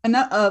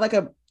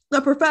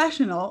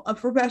professional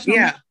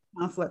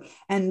counselor,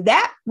 and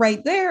that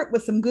right there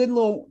was some good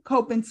little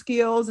coping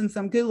skills and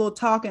some good little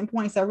talking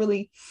points that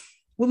really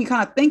will be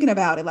kind of thinking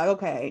about it. Like,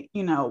 okay,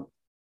 you know,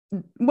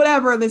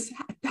 whatever this,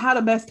 how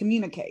to best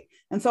communicate.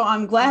 And so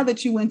I'm glad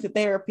that you went to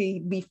therapy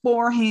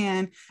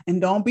beforehand,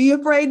 and don't be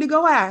afraid to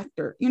go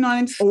after, you know what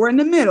I'm saying? Or in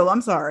the middle.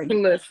 I'm sorry.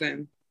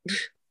 Listen,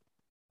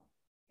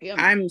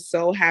 I'm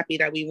so happy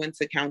that we went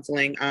to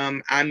counseling.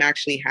 I'm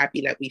actually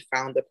happy that we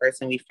found the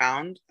person we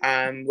found,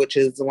 which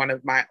is one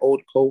of my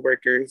old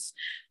coworkers.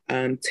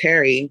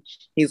 Terry.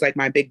 He's like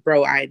my big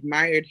bro. I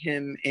admired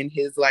him and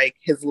his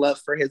love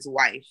for his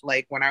wife.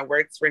 Like when I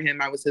worked for him,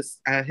 I was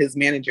his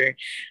manager.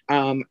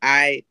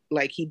 I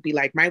like he'd be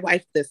like, my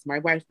wife this, my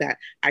wife that.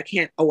 I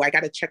can't. Oh, I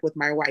got to check with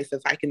my wife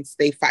if I can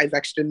stay 5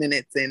 extra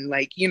minutes. And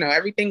like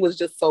everything was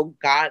just so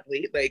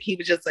godly. Like he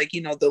was just like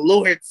the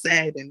Lord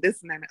said, and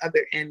this and that and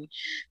other. And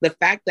the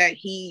fact that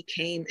he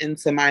came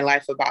into my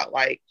life about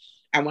like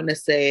I want to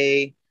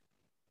say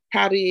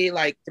probably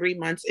like 3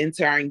 months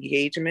into our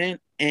engagement,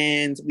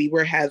 and we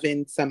were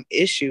having some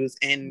issues,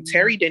 and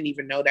Terry didn't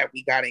even know that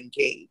we got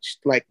engaged,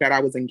 like that I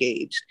was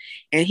engaged.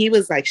 And he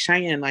was like,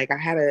 Cheyenne, like I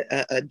had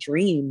a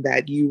dream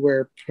that you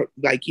were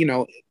like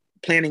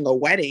planning a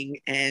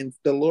wedding, and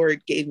the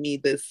Lord gave me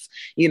this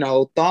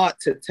thought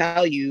to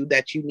tell you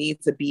that you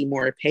need to be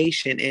more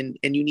patient, and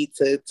you need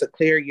to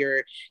clear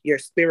your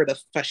spirit of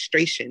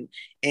frustration.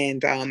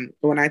 And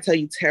when I tell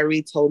you,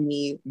 Terry told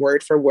me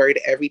word for word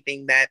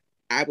everything that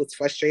I was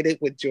frustrated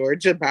with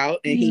George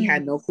about, and he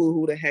had no clue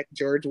who the heck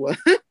George was.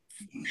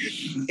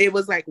 It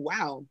was like,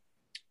 wow.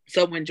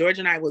 So when George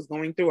and I we're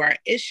going through our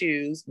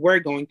issues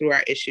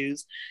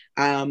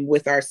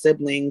with our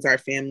siblings, our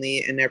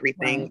family, and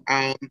everything.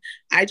 Right.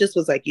 I just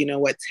was like, you know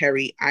what,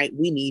 Terry,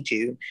 we need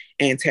you.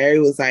 And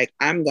Terry was like,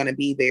 I'm gonna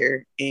be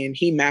there. And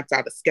he mapped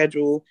out a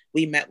schedule.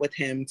 We met with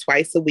him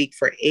twice a week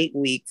for 8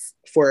 weeks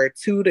for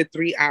 2 to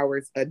 3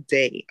 hours a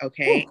day.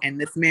 Okay. Ooh. And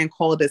this man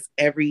called us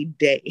every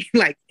day,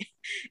 like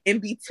in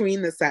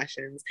between the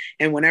sessions.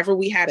 And whenever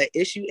we had an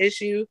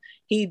issue,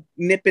 he'd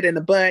nip it in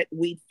the butt,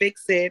 we'd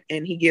fix it,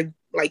 and he give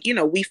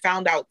we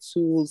found out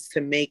tools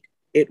to make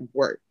it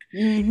work.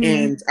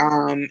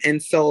 Mm-hmm.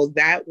 And so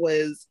that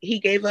was, he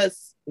gave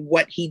us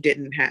what he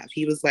didn't have.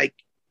 He was like,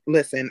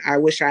 listen, I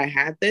wish I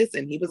had this.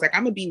 And he was like,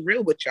 I'm gonna be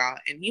real with y'all.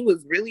 And he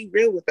was really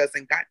real with us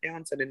and got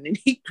down to the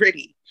nitty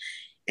gritty.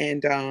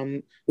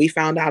 And we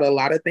found out a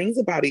lot of things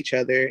about each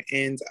other.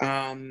 And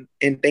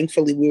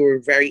thankfully we were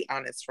very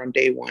honest from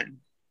day one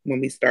when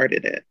we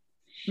started it.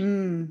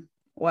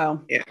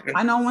 Well, yeah.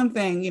 I know one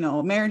thing,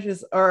 a marriage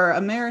is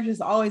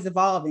always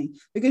evolving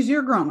because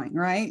you're growing,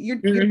 right? You're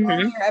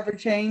growing, you're ever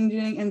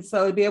changing. And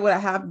so to be able to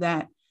have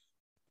that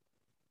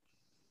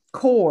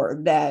core,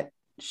 that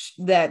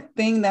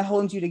thing that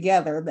holds you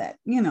together, that,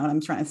 what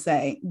I'm trying to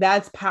say,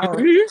 that's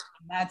powerful.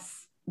 Mm-hmm.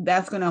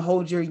 That's going to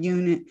hold your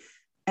unit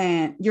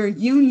and your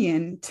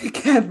union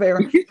together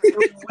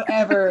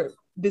whatever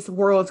this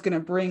world's going to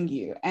bring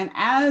you. And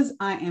as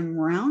I am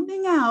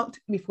rounding out,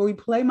 before we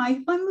play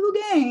my fun little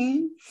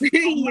game,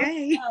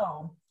 yay.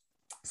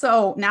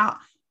 So now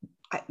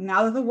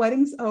that the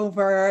wedding's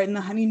over and the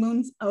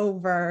honeymoon's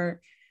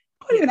over,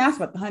 I wouldn't even ask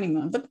about the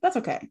honeymoon, but that's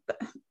okay.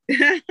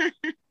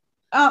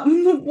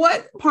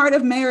 What part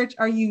of marriage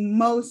are you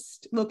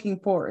most looking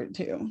forward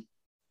to?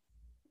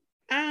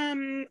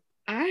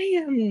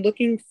 I am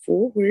looking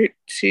forward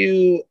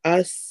to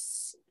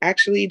us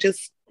actually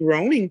just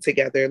growing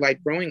together,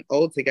 like growing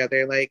old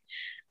together. Like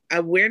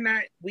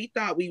we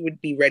thought we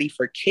would be ready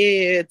for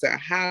kids, a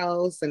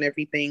house and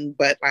everything,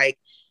 but like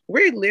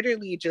we're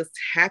literally just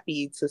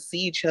happy to see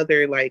each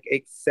other like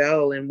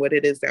excel in what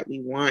it is that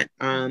we want.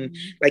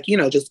 Like,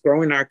 just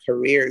growing our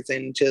careers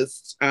and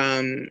just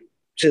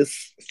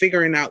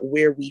figuring out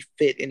where we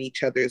fit in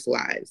each other's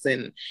lives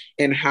and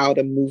how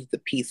to move the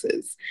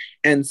pieces.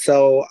 And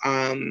so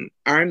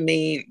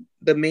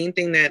the main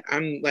thing that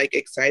I'm like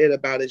excited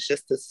about is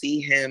just to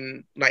see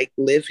him like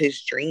live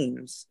his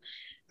dreams.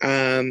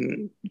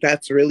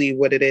 That's really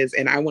what it is.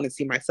 And I want to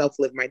see myself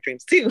live my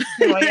dreams too.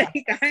 Oh,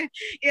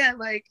 yeah.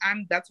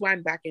 That's why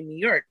I'm back in New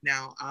York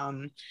now.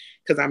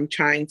 Cause I'm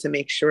trying to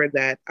make sure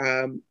that,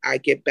 I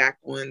get back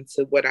on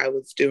to what I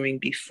was doing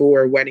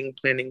before wedding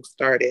planning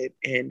started,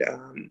 and,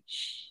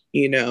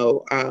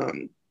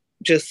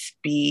 just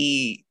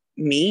be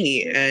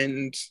me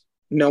and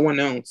no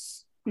one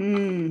else.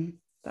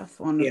 That's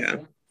wonderful. Yeah.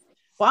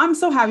 Well, I'm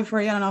so happy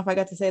for you. I don't know if I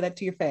got to say that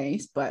to your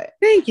face, but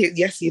thank you.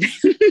 Yes, you did.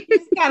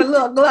 You got a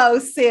little glow,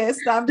 sis.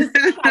 So I'm just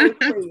excited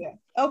for you.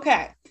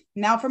 Okay.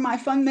 Now for my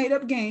fun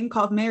made-up game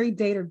called Marry,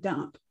 Date, or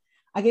Dump.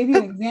 I gave you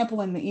an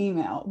example in the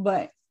email,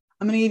 but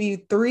I'm going to give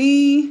you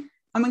three.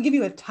 I'm going to give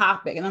you a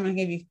topic, and I'm going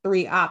to give you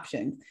 3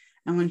 options.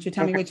 I want you to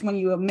tell me which one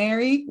you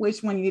marry,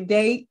 which one you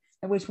date,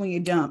 and which one you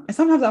dump. And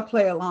sometimes I'll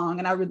play along,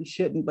 and I really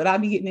shouldn't, but I'll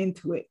be getting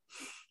into it.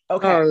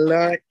 Okay. Oh,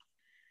 Lord.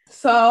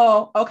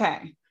 So,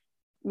 okay.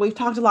 We've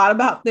talked a lot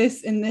about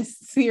this in this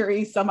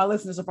series. So my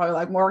listeners are probably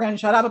like, Morgan,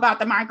 shut up about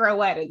the micro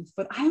weddings.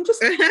 But I'm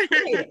just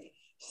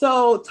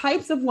So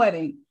types of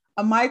wedding: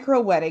 a micro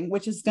wedding,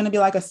 which is going to be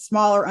like a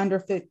smaller under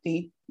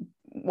 50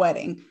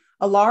 wedding,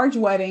 a large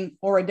wedding,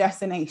 or a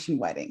destination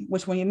wedding.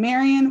 Which one you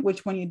marrying,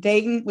 which one you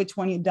dating, which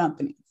one you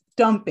dumping?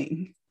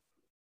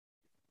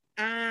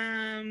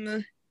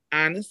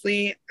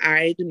 Honestly,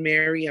 I'd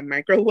marry a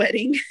micro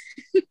wedding.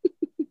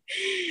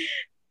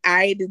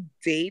 I'd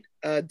date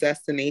a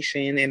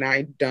destination, and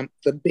I'd dump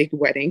the big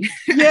wedding.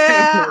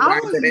 Yeah, I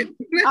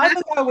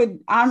think I would.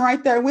 I'm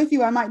right there with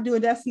you. I might do a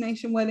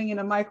destination wedding and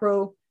a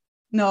micro.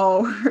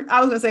 No, I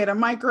was gonna say it a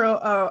micro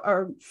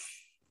or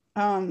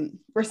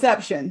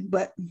reception,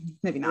 but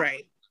maybe not.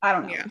 Right. I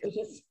don't know. Yeah. It's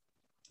just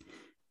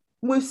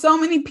with so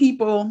many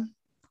people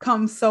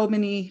comes so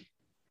many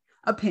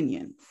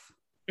opinions.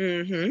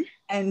 Mm-hmm.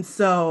 And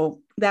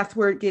so that's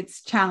where it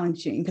gets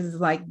challenging because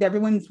it's like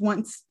everyone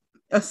wants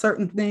a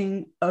certain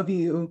thing of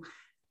you,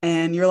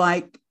 and you're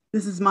like,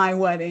 this is my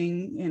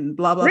wedding, and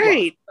blah, blah, blah.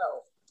 Right. So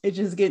it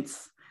just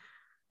gets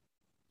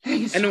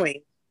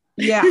annoying.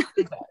 Yeah.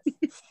 It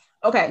does.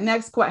 Okay,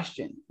 next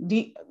question.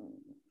 These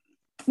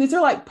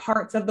are like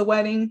parts of the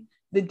wedding: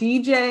 the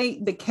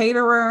DJ, the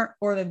caterer,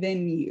 or the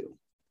venue.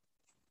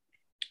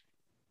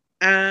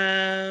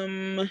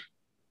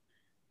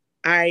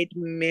 I'd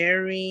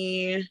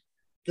marry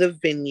the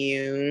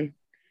venue,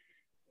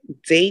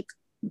 date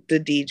the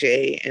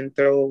DJ, and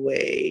throw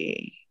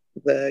away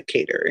the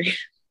caterer.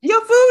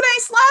 Your food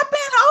ain't slapping.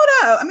 Hold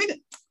up. I mean,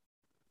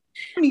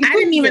 I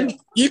didn't even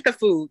eat the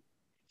food.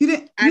 You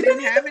didn't. I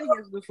didn't have any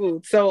of the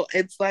food. So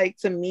it's like,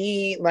 to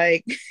me,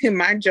 like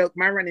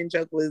my running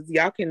joke was,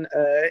 y'all can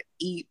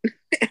eat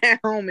at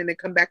home and then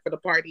come back for the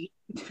party.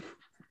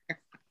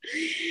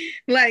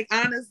 Like,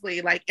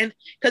 honestly, like, and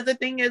because the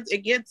thing is, it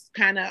gets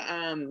kind of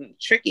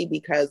tricky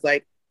because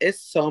like it's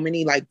so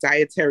many like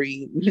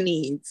dietary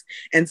needs,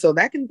 and so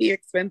that can be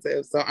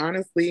expensive. So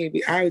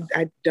honestly, I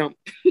don't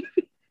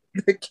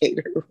the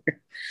caterer.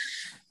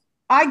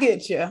 I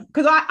get you,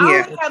 because I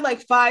only had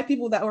like 5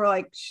 people that were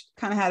like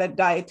kind of had a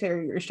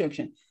dietary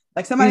restriction.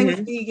 Like somebody was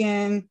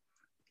vegan.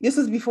 This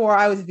was before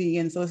I was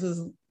vegan, so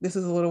this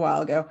is a little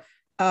while ago.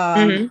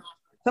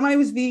 Somebody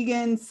was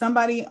vegan.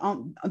 Somebody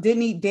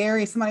didn't eat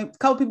dairy. A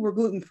couple people were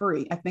gluten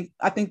free. I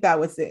think that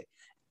was it.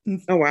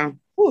 Oh wow.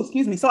 Oh,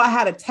 excuse me. So I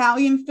had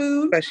Italian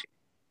food.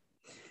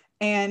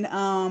 And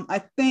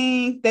I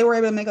think they were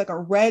able to make like a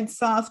red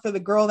sauce for the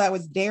girl that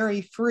was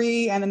dairy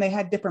free, and then they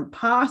had different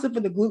pasta for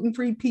the gluten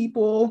free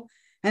people.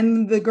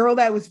 And the girl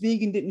that was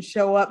vegan didn't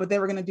show up, but they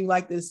were going to do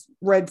like this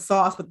red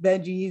sauce with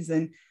veggies,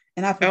 and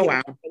I forget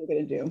what they were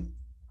going to do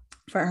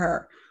for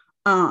her.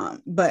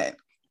 But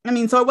I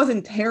mean, so it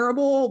wasn't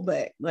terrible,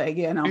 but like,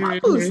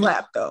 my food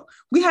slapped though.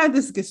 We had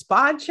this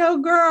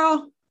gazpacho,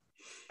 girl.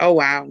 Oh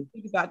wow.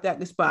 Think about that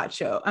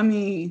gazpacho. I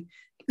mean,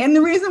 and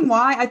the reason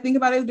why I think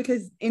about it is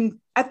because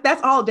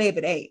that's all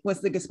David ate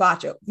was the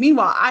gazpacho.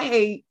 Meanwhile, I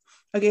ate,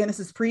 again, this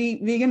is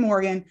pre-vegan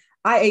Morgan,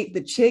 I ate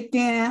the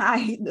chicken,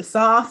 I ate the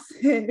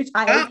sausage,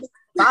 I ate the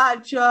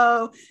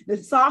gazpacho. The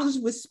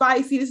sausage was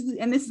spicy. This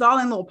is all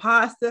in little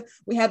pasta.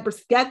 We had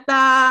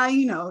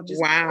bruschetta,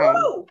 just wow.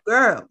 Oh,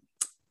 girl.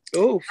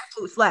 Oh,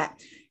 food slap.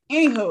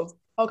 Anywho,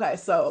 okay,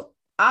 so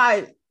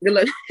I'm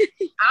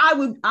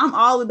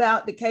all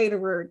about the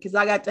caterer because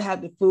I got to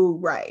have the food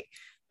right.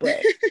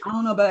 But I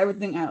don't know about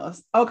everything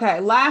else.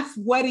 Okay, last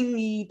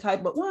wedding-y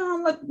type of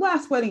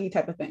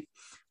thing.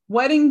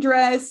 Wedding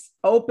dress,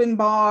 open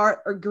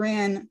bar, or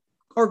grand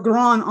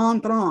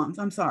entrance.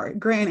 I'm sorry,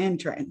 grand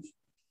entrance.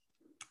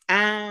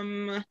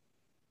 I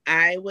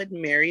would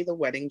marry the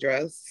wedding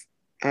dress.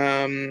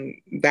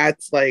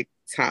 That's like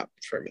top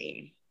for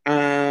me.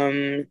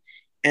 And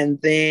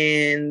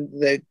then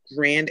the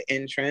grand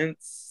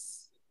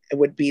entrance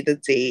would be the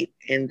date,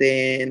 and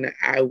then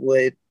I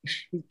would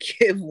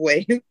give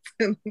way to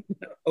the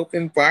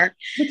open bar.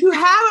 But you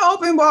have an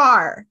open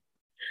bar.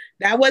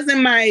 That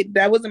wasn't my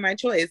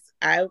choice.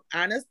 I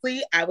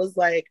was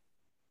like,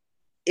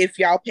 if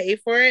y'all pay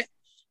for it,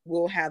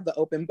 we'll have the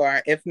open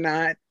bar. If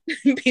not,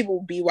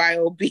 people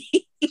BYOB.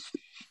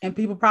 And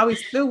people probably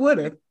still would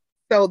have.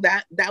 So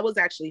that was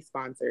actually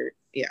sponsored.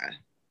 Yeah,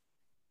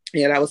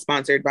 that was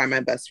sponsored by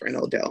my best friend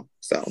Odell.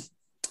 So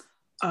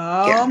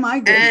my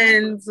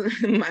goodness.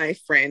 And my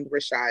friend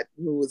Rashad,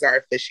 who was our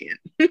officiant.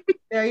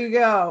 There you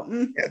go.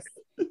 Yes.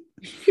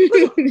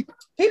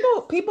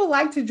 People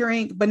like to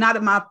drink, but not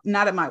at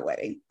my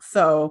wedding.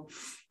 So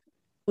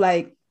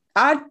like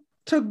I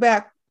spent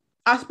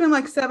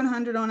like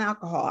 $700 on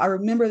alcohol. I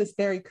remember this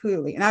very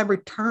clearly, and I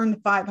returned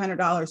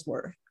 $500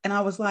 worth. And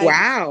I was like,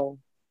 wow,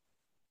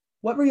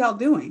 what were y'all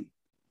doing?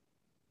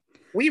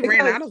 We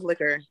ran out of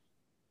liquor.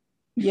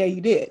 Yeah,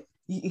 you did.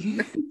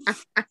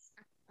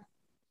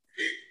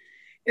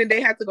 And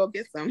they had to go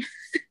get some.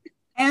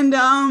 And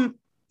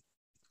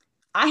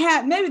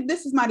maybe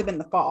this might have been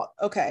the fault.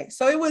 Okay,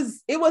 so it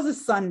was a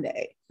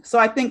Sunday, so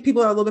I think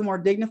people are a little bit more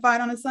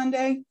dignified on a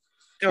Sunday.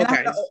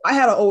 Okay. And I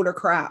had an older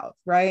crowd,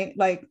 right?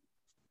 Like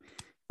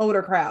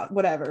older crowd,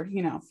 whatever,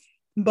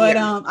 But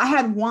I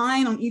had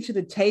wine on each of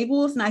the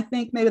tables, and I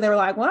think maybe they were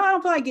like, well, I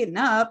don't feel like getting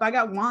up. I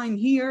got wine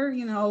here,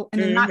 and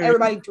then not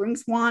everybody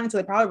drinks wine, so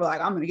they probably were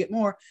like, I'm going to get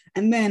more.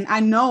 And then I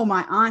know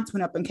my aunts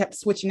went up and kept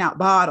switching out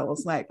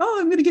bottles, like, oh,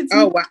 I'm going to get some.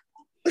 Oh, wow.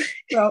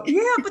 So,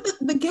 yeah, but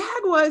the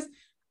gag was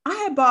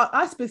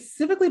I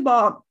specifically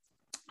bought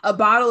a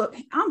bottle of,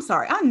 I'm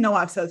sorry, I know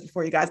I've said this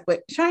before, you guys,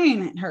 but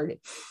Cheyenne hadn't heard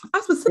it.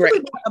 I specifically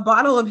bought a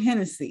bottle of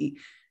Hennessy.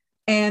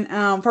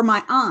 And for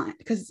my aunt,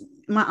 because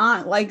my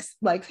aunt likes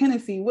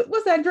Hennessy.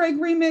 What's that Drake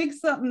remix?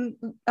 Something,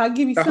 I'll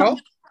give you something.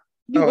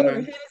 You order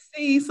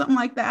Hennessy, something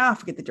like that. I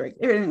forget the Drake.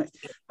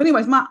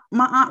 Anyways, my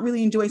aunt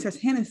really enjoys her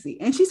Hennessy.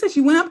 And she said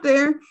she went up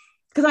there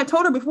because I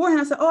told her beforehand.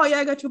 I said, oh yeah,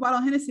 I got you a bottle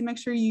of Hennessy. Make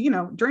sure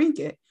you drink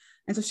it.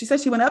 And so she said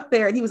she went up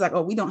there, and he was like,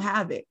 oh, we don't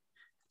have it.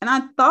 And I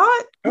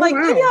thought, like,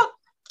 maybe wow. I'll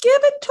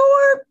give it to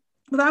her.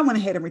 But I went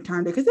ahead and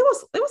returned it because it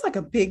was like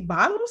a big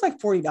bottle. It was like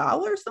 $40.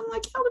 So I'm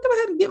like, yeah, I'll go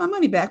ahead and get my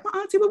money back. My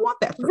auntie would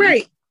want that for me.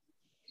 Right.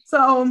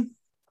 So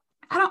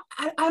I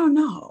don't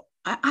know.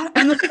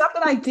 And the stuff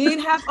that I did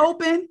have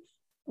open,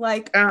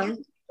 like for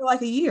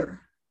like a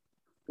year.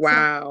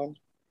 Wow. So,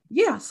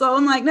 yeah. So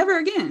I'm like, never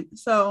again.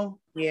 So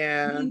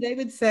Yeah. me and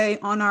David say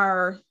on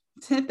our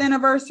 10th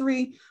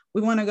anniversary,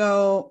 we want to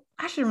go.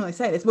 I shouldn't really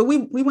say this, but we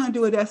want to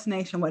do a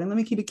destination wedding. Let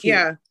me keep it cute.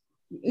 Yeah.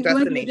 If you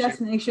want to do a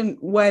destination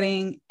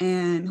wedding,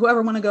 and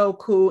whoever want to go,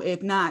 cool.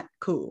 If not,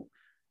 cool.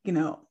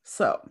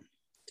 So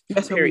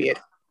that's what we do.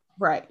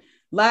 Right.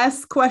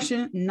 Last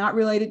question, not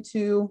related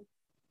to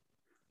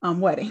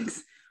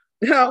weddings.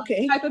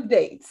 Okay. Type of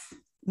dates: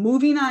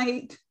 movie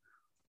night,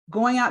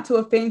 going out to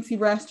a fancy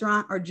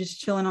restaurant, or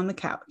just chilling on the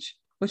couch.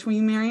 Which one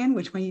you marrying?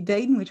 Which one you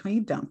dating? Which one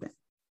you dumping?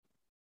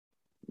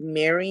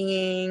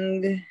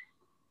 Marrying,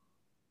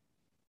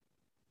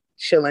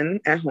 chilling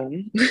at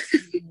home.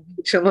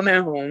 Chilling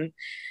at home.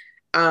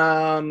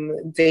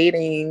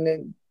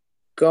 Dating,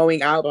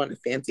 going out on a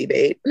fancy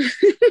date.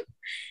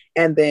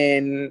 And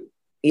then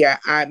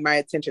my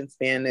attention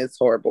span is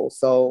horrible.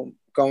 So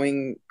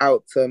going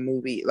out to a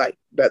movie like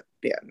that,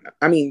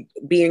 I mean,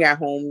 being at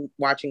home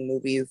watching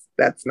movies,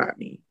 that's not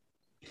me.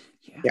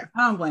 Yeah.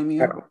 I don't blame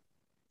you.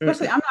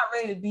 Especially I'm not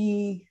ready to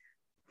be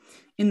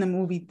in the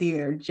movie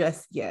theater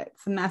just yet.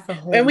 So that's a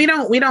whole. And we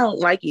don't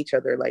like each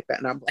other like that.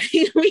 And I'm like,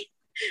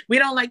 we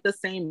don't like the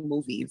same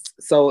movies.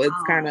 So it's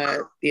kind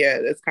of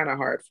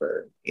hard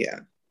for.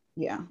 Yeah.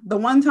 The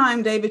one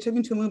time David took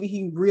me to a movie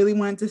he really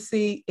wanted to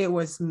see, it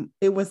was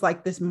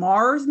like this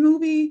Mars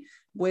movie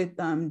with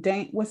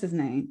Dane, what's his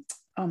name?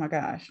 Oh my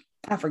gosh,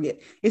 I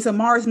forget. It's a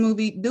Mars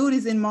movie. Dude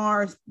is in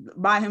Mars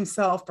by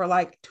himself for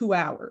like 2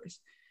 hours.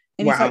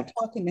 And he's like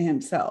talking to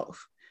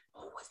himself.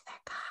 Who was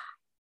that guy?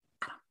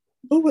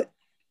 But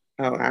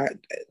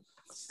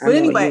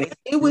anyway,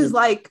 it was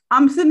like,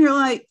 I'm sitting here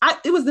like,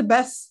 it was the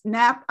best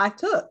nap I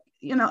took,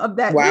 of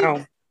that.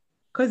 Wow.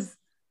 Because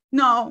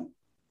I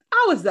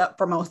was up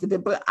for most of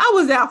it, but I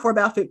was out for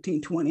about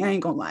 15, 20. I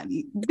ain't gonna lie to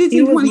you.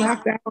 15, 20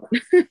 knocked out.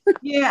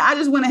 Yeah, I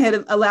just went ahead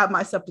and allowed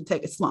myself to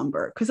take a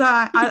slumber because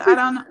I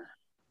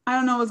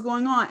don't know what's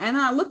going on. And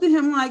I looked at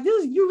him like,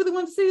 you really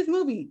want to see this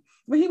movie?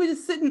 But he was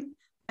just sitting.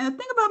 And the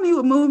thing about me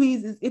with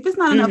movies is if it's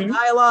not enough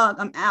dialogue,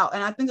 I'm out.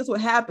 And I think that's what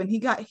happened. He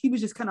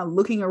was just kind of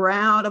looking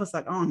around. I was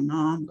like, oh no,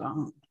 I'm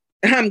gone.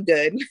 I'm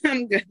good.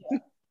 Yeah.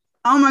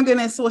 Oh my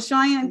goodness. Well,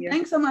 Cheyenne,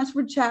 thanks so much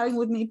for chatting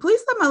with me.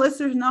 Please let my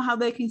listeners know how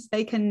they can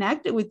stay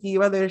connected with you,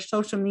 whether it's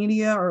social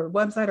media or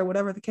website or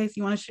whatever the case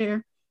you want to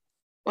share.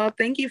 Well,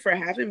 thank you for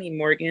having me,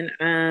 Morgan.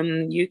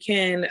 You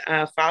can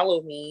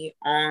follow me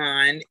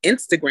on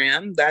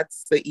Instagram.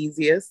 That's the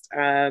easiest.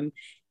 And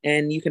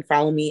you can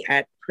follow me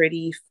at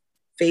Pretty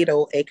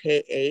Fatal,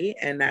 AKA,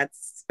 and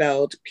that's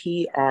spelled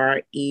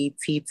PrettyPhatal,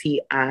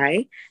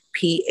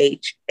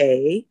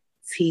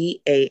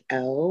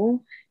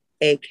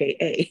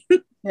 AKA.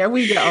 There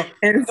we go.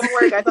 And don't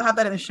worry, guys. I'll have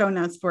that in the show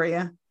notes for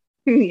you.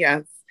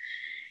 Yes.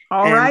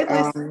 All right.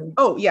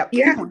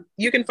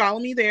 You can follow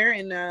me there.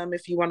 And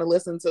if you want to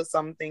listen to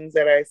some things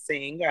that I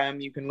sing,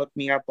 you can look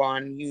me up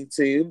on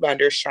YouTube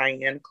under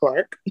Cheyenne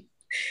Clark.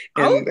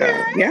 And,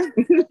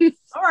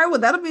 All right. Well,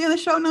 that'll be in the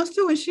show notes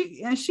too. And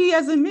she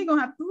as in me gonna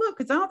have to look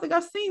because I don't think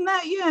I've seen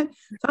that yet.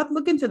 So I have to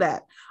look into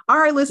that. All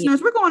right,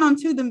 listeners, we're going on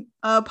to the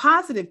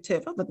positive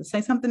tip. I'm about to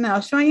say something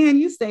else. Cheyenne,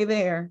 you stay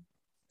there.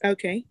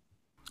 Okay.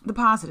 The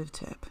positive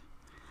tip.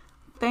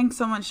 Thanks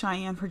so much,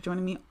 Cheyenne, for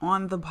joining me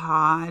on the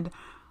pod.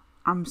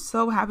 I'm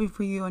so happy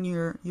for you and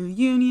your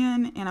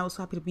union, and I was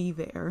happy to be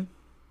there.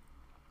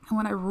 And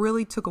what I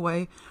really took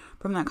away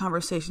from that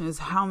conversation is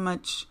how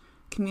much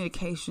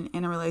communication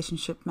in a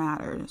relationship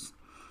matters.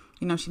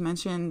 She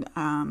mentioned,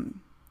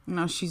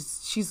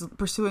 she's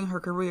pursuing her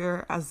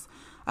career as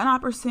an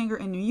opera singer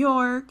in New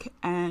York,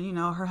 and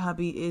her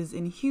hubby is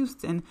in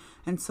Houston,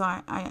 and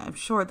so I'm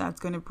sure that's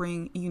going to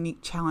bring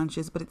unique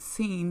challenges. But it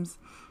seems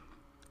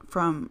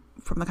from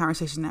the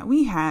conversation that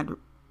we had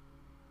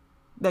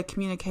that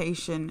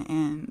communication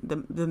and the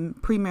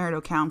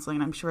premarital counseling,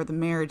 and I'm sure the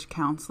marriage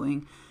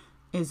counseling,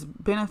 is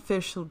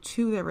beneficial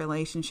to their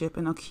relationship,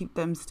 and it'll keep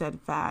them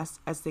steadfast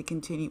as they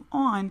continue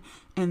on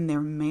in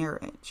their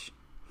marriage.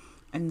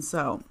 And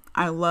so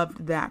I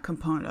loved that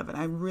component of it.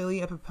 I'm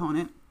really a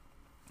proponent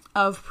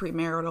of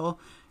premarital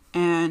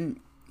and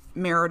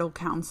marital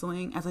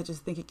counseling, as I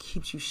just think it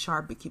keeps you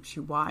sharp, it keeps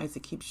you wise,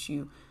 it keeps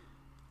you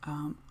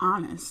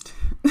honest.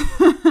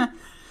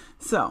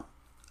 So,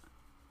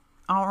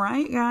 all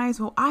right, guys.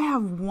 Well, I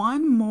have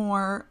one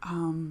more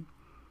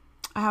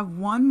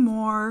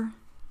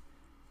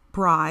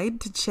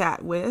bride to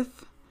chat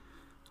with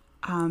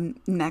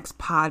next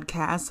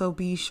podcast, so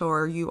be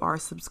sure you are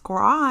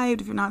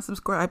subscribed. If you're not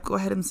subscribed, go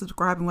ahead and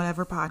subscribe in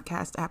whatever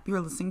podcast app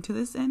you're listening to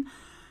this in,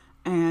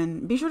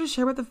 and be sure to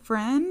share with a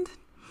friend.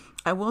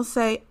 I will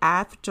say,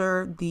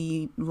 after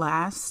the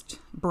last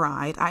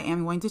bride, I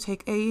am going to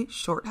take a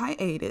short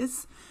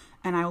hiatus,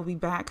 and I will be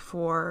back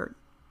for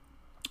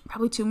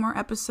probably 2 more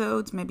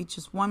episodes, maybe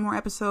just 1 more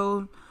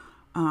episode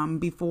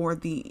before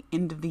the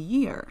end of the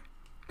year,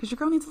 because your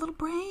girl needs a little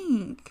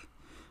break.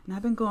 And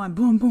I've been going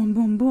boom, boom,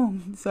 boom,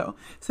 boom. So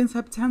since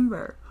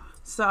September.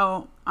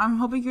 So I'm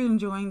hoping you're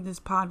enjoying this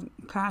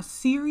podcast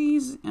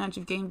series and that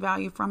you've gained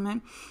value from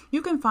it.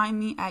 You can find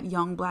me at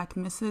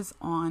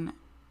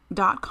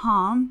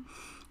youngblackmisses.com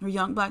or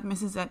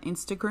youngblackmisses at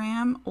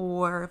Instagram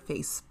or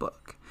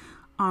Facebook.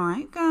 All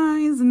right,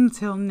 guys,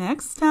 until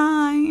next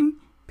time,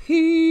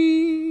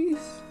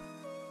 peace.